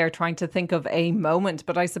brain there trying to think of a moment,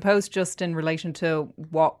 but I suppose just in relation to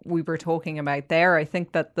what we were talking about there, I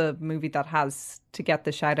think that the movie that has to get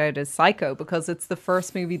the shout out is Psycho, because it's the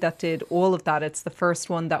first movie that did all of that. It's the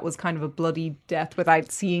first one that was kind of a bloody death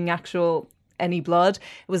without seeing any blood.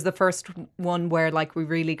 It was the first one where like we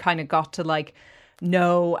really kind of got to like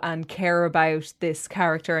know and care about this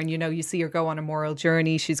character, and you see her go on a moral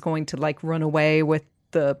journey. She's going to like run away with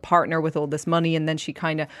the partner with all this money, and then she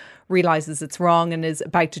kind of realizes it's wrong and is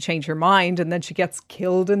about to change her mind, and then she gets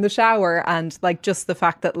killed in the shower. And like just the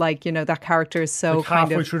fact that like that character is so like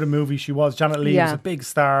halfway through the movie Janet Leigh was a big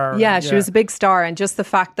star. She was a big star, and just the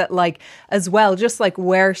fact that like as well, just like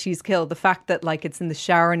where she's killed, the fact that like it's in the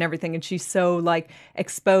shower and everything, and she's so like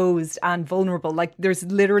exposed and vulnerable, like there's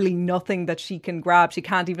literally nothing that she can grab. She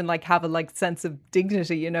can't even like have a like sense of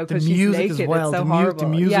dignity, because she's naked. As well. It's so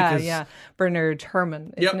horrible. Bernard Herrmann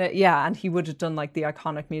Corman, isn't it? Yeah, and he would have done like the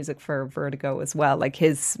iconic music for Vertigo as well. Like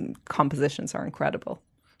his compositions are incredible.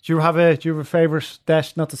 Do you have a favorite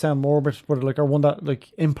death? Not to sound morbid, but like, or one that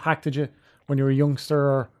like impacted you when you were a youngster?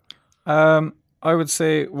 Or I would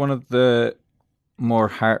say one of the more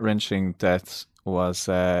heart-wrenching deaths was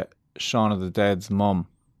Shaun of the Dead's mum.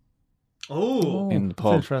 In the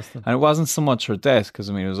pub. Interesting. And it wasn't so much her death, because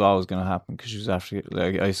I mean it was always going to happen, because she was after,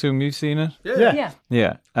 like, I assume you've seen it.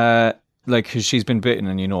 Yeah. Like, because she's been bitten,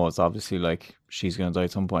 and it's obviously like she's going to die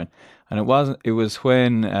at some point. And it was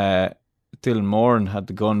when Dylan Moran had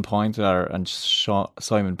the gun pointed at her, and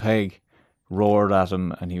Simon Pegg roared at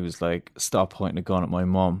him, and he was like, "Stop pointing a gun at my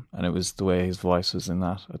mum." And it was the way his voice was in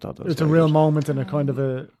that. I thought that was it's a real moment in a kind of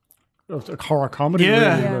a horror comedy.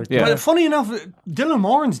 Really. But funny enough, Dylan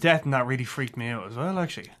Moran's death and that really freaked me out as well.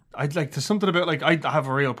 Actually, I'd like to something about like I have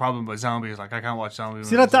a real problem with zombies. Like I can't watch zombies.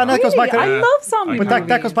 See that goes back to I love zombie but movies.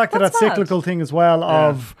 that goes back to That's that mad. cyclical thing as well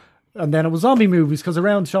of. And then it was zombie movies, because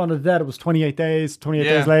around Shaun of the Dead it was 28 days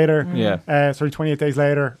later. 28 days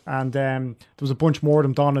later. And there was a bunch more of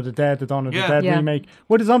them, Dawn of the Dead remake.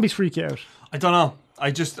 Why do zombies freak you out? I don't know. I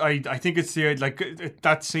think it's the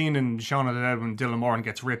that scene in Shaun of the Dead when Dylan Moran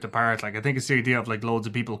gets ripped apart. Like I think it's the idea of like loads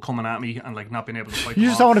of people coming at me and like not being able to fight. You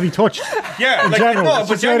just don't want to be touched. Yeah, in like general. no, It's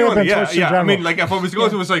but just the idea of genuinely, being touched in I general. mean, like if I was to go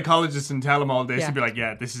to a psychologist and tell him all this, Yeah. he'd be like,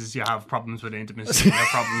 "Yeah, this is you have problems with intimacy, you have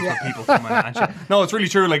problems with people coming and shit." No, it's really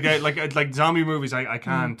true. Like zombie movies, I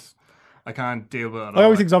can't deal with it. I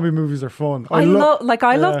always think zombie movies are fun. I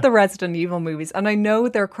love the Resident Evil movies, and I know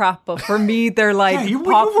they're crap, but for me, they're like you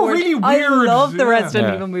were popcorn. really I weird. love the Yeah. Resident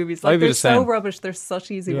Yeah. Evil movies. I'd Like be they're the so same. rubbish. They're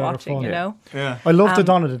such easy they're watching. fun. You know. Yeah, I love the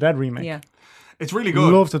Dawn of the Dead remake. Yeah. it's really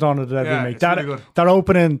good. Love the Dawn of the Dead Yeah, remake. it's That really good. that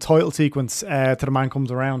opening title sequence to The Man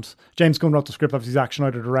Comes Around. James Gunn wrote the script, obviously Zack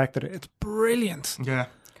Snyder directed it. It's brilliant. Yeah,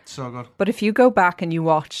 so good. But if you go back and you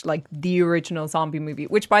watch like the original zombie movie,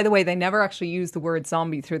 which by the way, they never actually use the word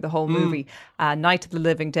zombie through the whole movie, Night of the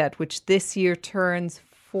Living Dead, which this year turns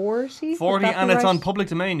 40. 40, Would that and be it's right? on public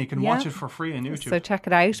domain. You can watch Yeah. it for free on YouTube. So check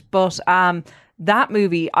it out. But that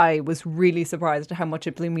movie, I was really surprised at how much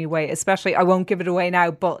it blew me away. Especially, I won't give it away now,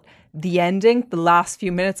 but the ending, the last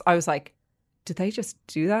few minutes, I was like, did they just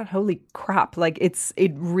do that? Holy crap. Like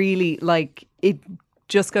it really, like it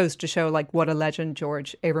just goes to show like what a legend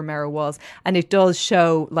George A. Romero was. And it does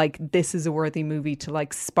show like this is a worthy movie to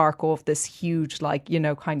like spark off this huge like,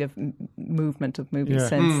 kind of movement of movies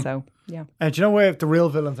since. So, yeah. And do you know where the real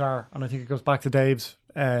villains are? And I think it goes back to Dave's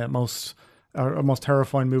most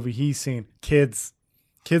terrifying movie he's seen. Kids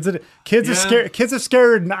are scared. Kids are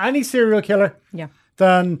scared than any serial killer. Yeah.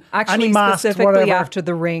 Than Actually, any masked specifically whatever. after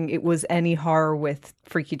The Ring, it was any horror with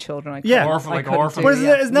freaky children. I Yeah. couldn't- Orphan, I like couldn't Orphan. do, But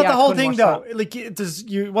isn't that Yeah, the I whole couldn't thing watch though? that.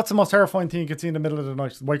 Like, what's the most terrifying thing you could see in the middle of the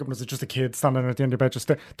night? Wake up and there's just a kid standing at the end of your bed just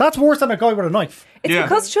there. That's worse than a guy with a knife. It's Yeah.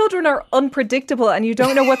 because children are unpredictable and you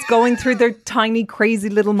don't know what's going through their tiny, crazy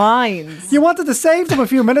little minds. You wanted to save them a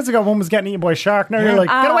few minutes ago. One was getting eaten by a shark. Now you're like,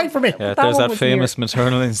 get away from me. Yeah, That there's one that was famous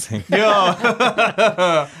maternal instinct.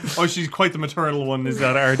 Yeah. Oh, she's quite the maternal one, is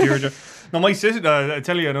that our Deirdre? No, my sister, I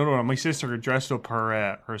tell you another one. My sister dressed up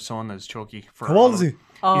her son as Chucky. For How old is he?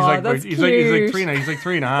 Oh, that's he's like cute. he's like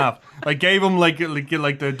 3.5. Like gave him like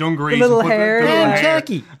the dungarees, The little and put hair. the little Yeah, hair,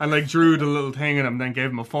 Chucky. and like drew the little thing in him, then gave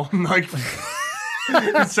him a phone knife.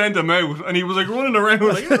 And sent him out, and he was like running around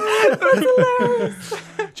like.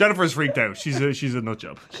 Jennifer's freaked out. She's a nut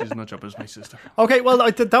job. She's a nut job as my sister. Okay, well,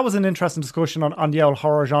 that was an interesting discussion on the old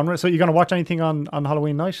horror genre. So you're going to watch anything on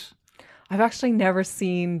Halloween night? I've actually never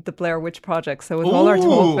seen the Blair Witch Project, so with all our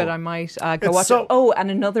talk of it, I might go watch it. Oh, and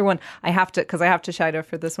another one, I have to shout out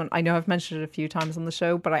for this one. I know I've mentioned it a few times on the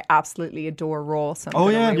show, but I absolutely adore Raw. So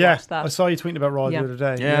I'm gonna Yeah, rewatch that. I saw you tweeting about Raw Yeah. the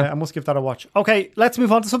other day. Yeah. I must give that a watch. Okay, let's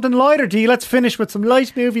move on to something lighter, Dee. Let's finish with some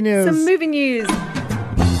light movie news. Some movie news.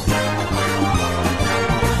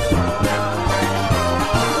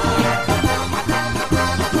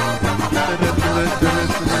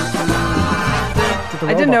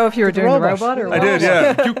 I didn't know if you were doing the robot or I what. did,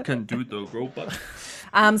 yeah. You can do the robot.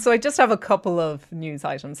 So I just have a couple of news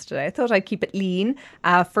items today. I thought I'd keep it lean.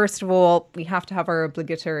 First of all, we have to have our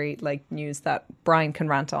obligatory news that Brian can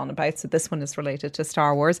rant on about. So this one is related to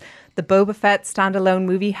Star Wars. The Boba Fett standalone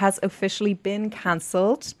movie has officially been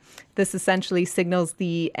cancelled. This essentially signals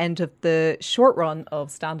the end of the short run of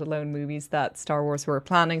standalone movies that Star Wars were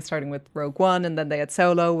planning, starting with Rogue One, and then they had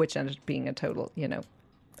Solo, which ended up being a total,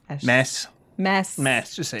 Mess.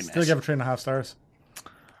 mess. Just say mess. Still give it 3.5 stars.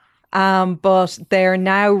 But they're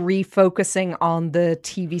now refocusing on the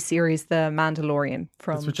TV series The Mandalorian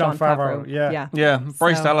from That's with Jon Jon Favreau. Favreau, Yeah,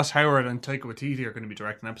 Bryce So- Dallas Howard and Taika Waititi are going to be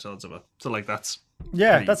directing episodes of it. So like that's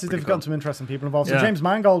Yeah, pretty they've gotten some interesting people involved. So Yeah. James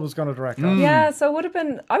Mangold was going to direct that. Yeah, so it would have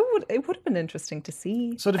been. It would have been interesting to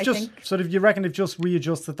see. So I think. you reckon they've just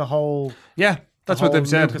readjusted the whole? yeah, that's what they've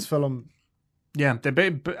said. Lucasfilm. Yeah,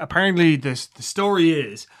 apparently the story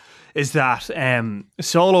is that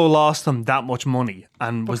Solo lost them that much money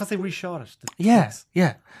and was Because they reshot it.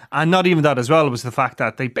 yeah, and not even that as well. It was the fact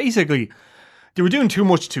that they were doing too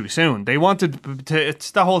much too soon. They wanted to.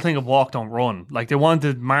 It's the whole thing of walk don't run. Like they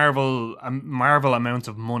wanted Marvel amounts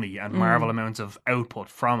of money and Marvel amounts of output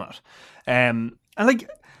from it. And like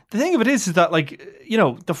the thing of it is that like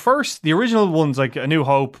the original ones like A New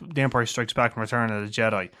Hope, The Empire Strikes Back, and Return of the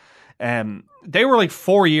Jedi, they were like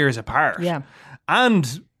 4 years apart. Yeah.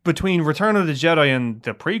 And between Return of the Jedi and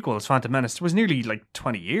the prequels, Phantom Menace, it was nearly like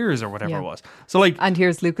 20 years or whatever it was. So like And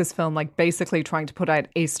here's Lucasfilm like basically trying to put out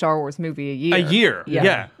a Star Wars movie a year.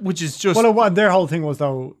 yeah, which is just Well, their whole thing was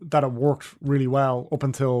though that it worked really well up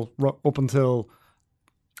until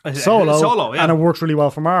Solo, yeah. and it worked really well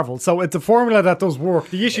for Marvel. So it's a formula that does work.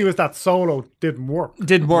 The issue is that Solo didn't work.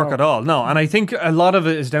 Didn't work at all, no. And I think a lot of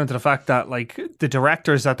it is down to the fact that like the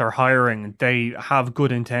directors that they're hiring, they have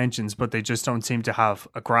good intentions, but they just don't seem to have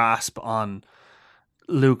a grasp on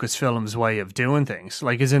Lucasfilm's way of doing things.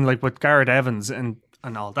 Like as in like with Garrett Evans and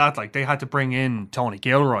all that, like they had to bring in Tony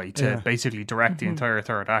Gilroy to basically direct the entire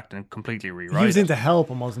third act and completely rewrite He was in it. to help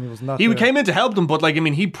him, wasn't he? Was not. He came in to help them, but like I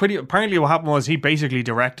mean, apparently what happened was he basically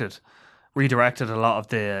redirected a lot of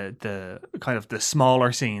the kind of the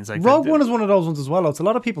smaller scenes. Like Rogue One is one of those ones as well. It's a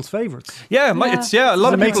lot of people's favorites. it's a lot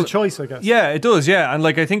It of makes people. a choice, I guess. Yeah, it does. Yeah, and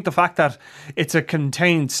like I think the fact that it's a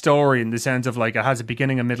contained story in the sense of like it has a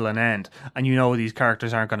beginning, a middle, and end, and these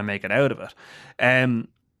characters aren't going to make it out of it.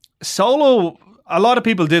 Solo, a lot of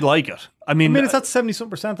people did like it. I mean it's at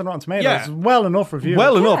 70% on Rotten Tomatoes. Yeah. It's well enough reviews.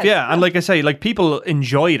 well enough, yeah. And like I say, like people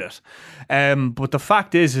enjoyed it. But the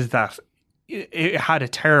fact is that it had a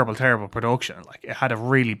terrible production. Like it had a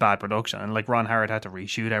really bad production, and like Ron Howard had to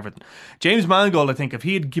reshoot everything. James Mangold, I think, if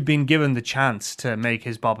he had been given the chance to make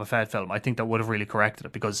his Boba Fett film, I think that would have really corrected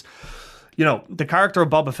it because the character of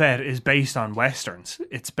Boba Fett is based on westerns.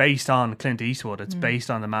 It's based on Clint Eastwood. It's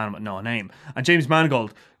based on The Man with No Name, and James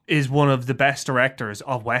Mangold is one of the best directors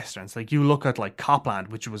of westerns. Like you look at like Copland,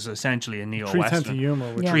 which was essentially a neo-western. 310 to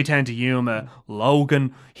Yuma. 310 to Yuma,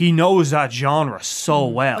 Logan. He knows that genre so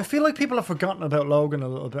well. I feel like people have forgotten about Logan a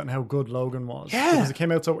little bit and how good Logan was. Yeah. Because it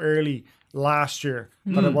came out so early last year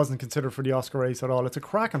that it wasn't considered for the Oscar race at all. It's a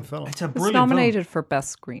cracking film. It's a It's brilliant nominated for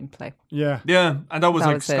best screenplay. Yeah. Yeah, and that was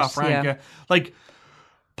like was Scott it, Frank. yeah. Yeah. Like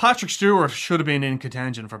Patrick Stewart should have been in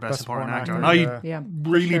contention for best supporting actor. And yeah. I Yeah,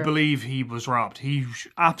 really sure. believe he was robbed. He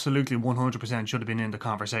absolutely 100% should have been in the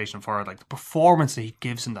conversation for it. Like the performance that he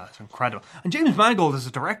gives in that is incredible. And James Mangold is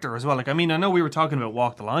a director as well. Like I mean, I know we were talking about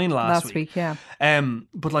Walk the Line last week, yeah.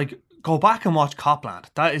 But like go back and watch Copland.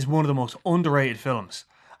 That is one of the most underrated films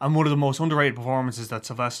and one of the most underrated performances that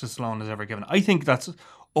Sylvester Stallone has ever given. I think that's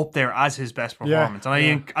up there as his best performance,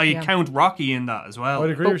 and I count Rocky in that as well.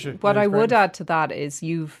 I'd agree with you. What Yeah, I it's would great. add to that is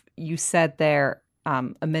you said there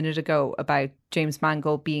a minute ago about James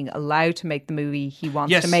Mangold being allowed to make the movie he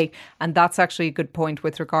wants Yes. to make, and that's actually a good point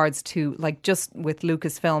with regards to like just with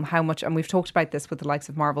Lucasfilm how much, and we've talked about this with the likes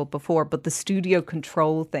of Marvel before, but the studio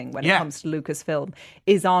control thing when it comes to Lucasfilm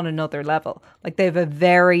is on another level. Like they have a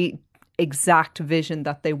very exact vision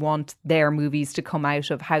that they want their movies to come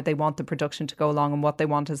out of, how they want the production to go along, and what they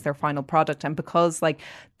want as their final product. And because like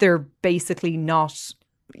they're basically not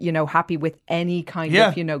happy with any kind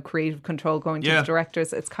of creative control going to the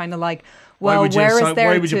directors, it's kind of like, well,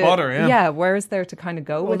 where would you bother? Where is there to kind of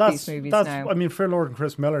go with these movies now? I mean, Phil Lord and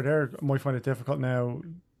Chris Miller, they might find it difficult now,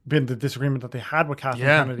 being the disagreement that they had with Kathleen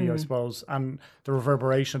Kennedy, I suppose, and the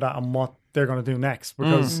reverberation of that and what they're going to do next,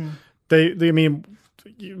 because I mean,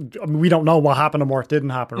 we don't know what happened and what didn't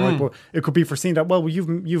happen, right? But it could be foreseen that, well,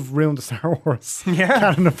 you've ruined the Star Wars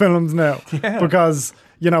canon of films now, because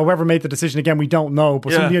whoever made the decision, again, we don't know,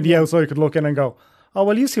 but somebody on the outside could look in and go, oh,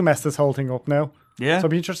 well, you two messed this whole thing up now. Yeah. So it'll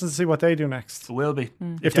be interesting to see what they do next. It will be.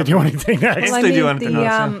 If they do anything next. Well, they do anything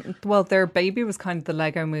else, well, their baby was kind of the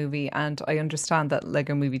Lego movie, and I understand that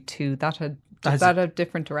Lego movie 2, that had a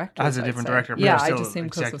different director. Has a different director, but Yeah, they're I still just assume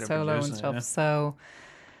because of executive Solo and producing it, stuff. yeah. So,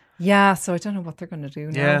 yeah, so I don't know what they're going to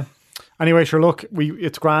do now. Yeah. Anyway, sure, look,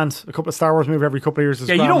 it's grand. A couple of Star Wars movie every couple of years is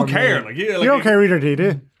Yeah, you grand don't with care. me. Like, You don't care either, do you? Do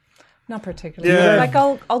you? Not particularly. Yeah. Like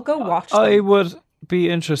I'll go watch them. I would be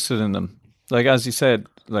interested in them. Like as you said,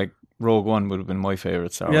 like Rogue One would have been my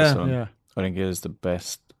favorite Star Wars film. Yeah. I think it is the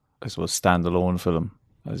best, I suppose, standalone film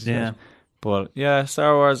as Yeah. yet. But yeah,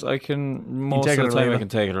 Star Wars, I can most take of it the or time leave I it. can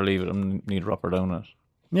take it or leave it. I'm neither up or down it.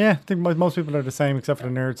 Yeah, I think most people are the same except for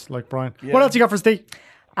the nerds like Brian. What else you got for Steve?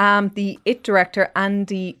 The It director,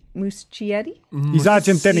 Andy Muschietti. He's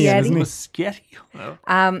Argentinian, isn't he?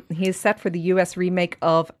 Sketty. He is set for the US remake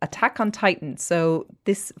of Attack on Titan. So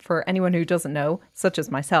this, for anyone who doesn't know, such as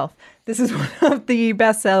myself, this is one of the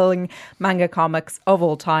best-selling manga comics of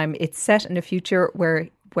all time. It's set in a future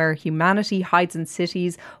where humanity hides in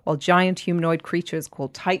cities while giant humanoid creatures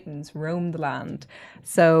called Titans roam the land.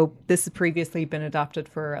 So this has previously been adapted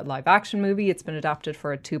for a live-action movie. It's been adapted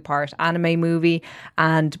for a 2-part anime movie,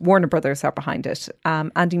 and Warner Brothers are behind it.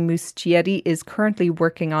 Andy Muschietti is currently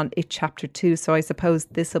working on It Chapter 2, so I suppose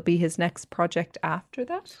this will be his next project after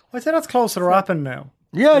that. I'd say that's closer to wrapping now.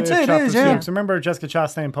 Yeah, I'd say it Chapter is, two. yeah. 'Cause I remember Jessica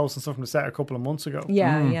Chastain posting stuff from the set a couple of months ago.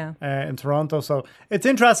 Yeah. In Toronto, so it's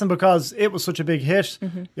interesting because it was such a big hit.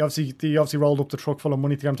 He obviously rolled up the truck full of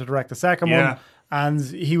money to get him to direct the second one, and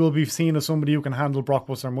he will be seen as somebody who can handle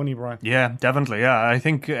blockbuster money, Brian. Yeah, definitely. Yeah, I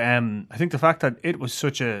think the fact that it was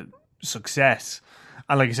such a success,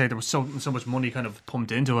 and like you say, there was so much money kind of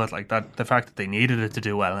pumped into it, like that. The fact that they needed it to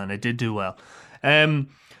do well, and it did do well.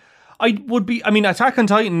 Attack on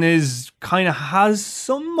Titan has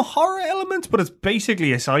some horror elements, but it's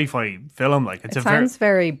basically a sci-fi film. Like It sounds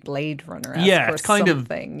very Blade Runner. Yeah, it's kind of-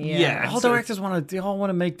 something. yeah. All directors they all want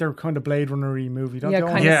to make their kind of Blade Runner-y movie, don't Yeah, they?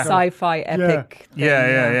 All kind want of to- sci-fi epic. thing,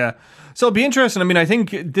 Yeah. So it'll be interesting. I mean, I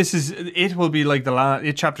think it will be like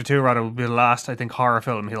It Chapter 2 rather will be the last, I think, horror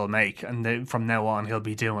film he'll make, and from now on he'll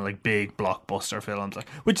be doing like big blockbuster films,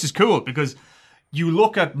 which is cool because you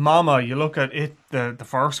look at Mama, you look at it, the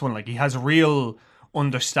first one, like he has a real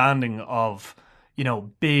understanding of,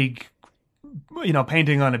 big,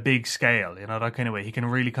 painting on a big scale, that kind of way. He can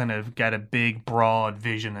really kind of get a big, broad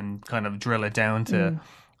vision and kind of drill it down to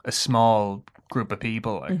a small group of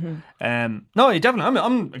people. No, definitely,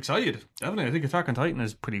 I'm excited. Definitely, I think Attack on Titan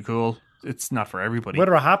is pretty cool. It's not for everybody.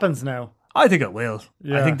 Whether it happens now. I think it will.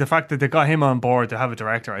 Yeah. I think the fact that they got him on board to have a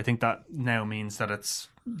director, I think that now means that it's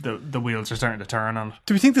the wheels are starting to turn on.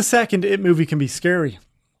 Do we think the second It movie can be scary?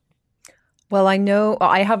 Well, I know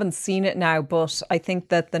I haven't seen it now, but I think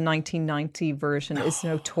that the 1990 version is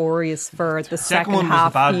notorious for the second one was the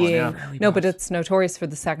half bad one, being yeah. no, but it's notorious for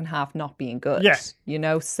the second half not being good.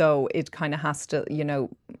 Yeah. So it kind of has to,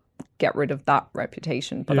 get rid of that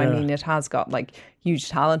reputation. But I Yeah. mean, it has got like huge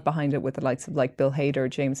talent behind it with the likes of like Bill Hader,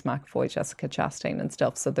 James McAvoy, Jessica Chastain, and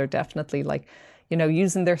stuff. So they're definitely like,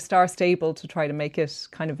 using their star stable to try to make it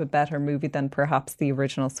kind of a better movie than perhaps the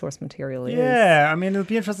original source material is. Yeah, I mean, it'll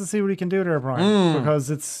be interesting to see what he can do there, Brian, because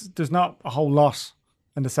there's not a whole lot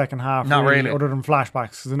in the second half. Not really. Other than flashbacks,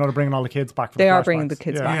 because they're not bringing all the kids back. For They the are flashbacks. bringing the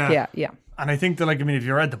kids back. Yeah. And I think that, if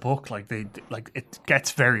you read the book, it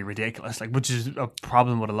gets very ridiculous, which is a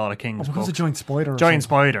problem with a lot of King's Because books. a giant spider. Or Giant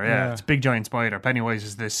something. spider, yeah. It's a big giant spider. Pennywise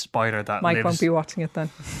is this spider that Mike lives won't be watching it then.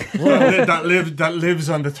 that lives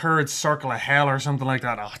on the third circle of hell or something like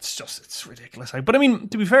that. Oh, it's ridiculous. But I mean,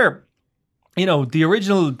 to be fair, the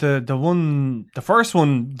original, the first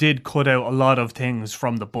one did cut out a lot of things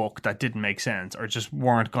from the book that didn't make sense or just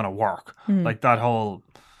weren't going to work. Like that whole.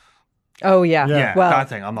 Oh, yeah. Yeah, Well, that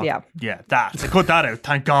thing. I'm not. Yeah. They cut that out.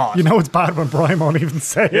 Thank God. It's bad when Brian won't even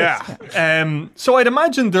say it. Yeah. So I'd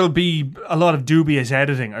imagine there'll be a lot of dubious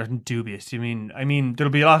editing, or dubious. I mean,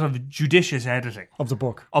 there'll be a lot of judicious editing Of the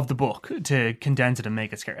book. to condense it and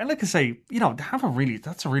make it scary. And like I say, they have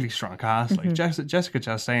that's a really strong cast. Like Jessica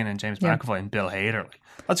Chastain and James McAvoy and Bill Hader.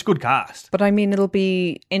 That's a good cast. But I mean, it'll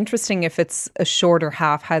be interesting if it's a shorter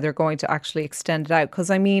half, how they're going to actually extend it out. Because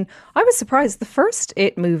I mean, I was surprised. The first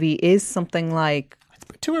It movie is something like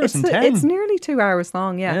 2 hours and it's 10. It's nearly 2 hours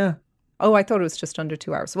long. Yeah. Oh, I thought it was just under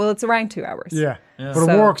 2 hours. Well, it's around 2 hours. Yeah. But it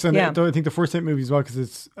So, works, and yeah. I think the first It movie as well, because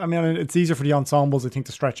it's easier for the ensembles, I think,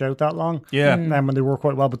 to stretch out that long. Yeah. And when they work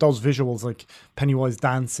quite well, but those visuals, like Pennywise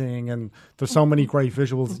dancing, and there's so many great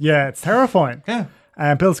visuals. Yeah, it's terrifying. Yeah.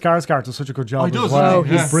 And Bill Skarsgård does such a good job he as does, well. Oh,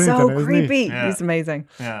 Yeah. he's brilliant so in it, isn't he? creepy. Yeah. He's amazing.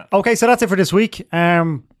 Yeah. Okay, so that's it for this week.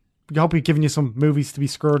 We hope we've given you some movies to be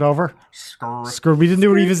scurred over. Scurred. We didn't do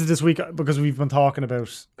a revisit this week because we've been talking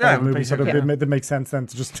about other movies, so basically. it makes sense then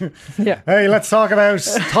to just Yeah. hey, let's talk about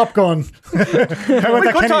Top Gun. How about We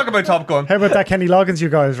that, could talk about Top Gun. How about that, Kenny Loggins, you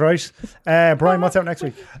guys, right? Brian, what's out next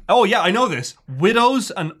week? Oh, yeah, I know this. Widows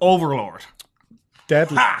and Overlord.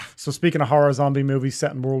 Deadly. So speaking of horror zombie movies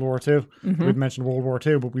set in World War II, we'd mentioned World War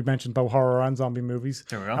II, but we mentioned both horror and zombie movies.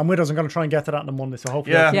 There we go. And Widows, I'm going to try and get to that on Monday, so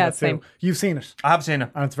hopefully Yeah. I'll see Yeah, that same. too. You've seen it, I have seen it.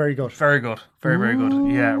 and it's very good. Very good. Very, very good.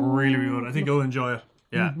 Yeah, really, really good. I think you'll enjoy it.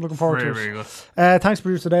 Yeah. Looking forward very, to it. Very good. Thanks,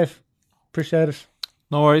 producer Dave. Appreciate it.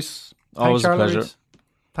 No worries. Always Thanks, a Charlie pleasure. Reid.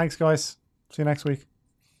 Thanks, guys. See you next week.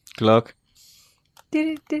 Good luck.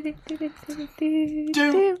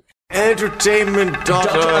 Entertainment.ie.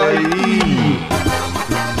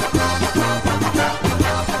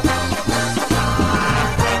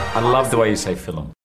 I love the way you say film.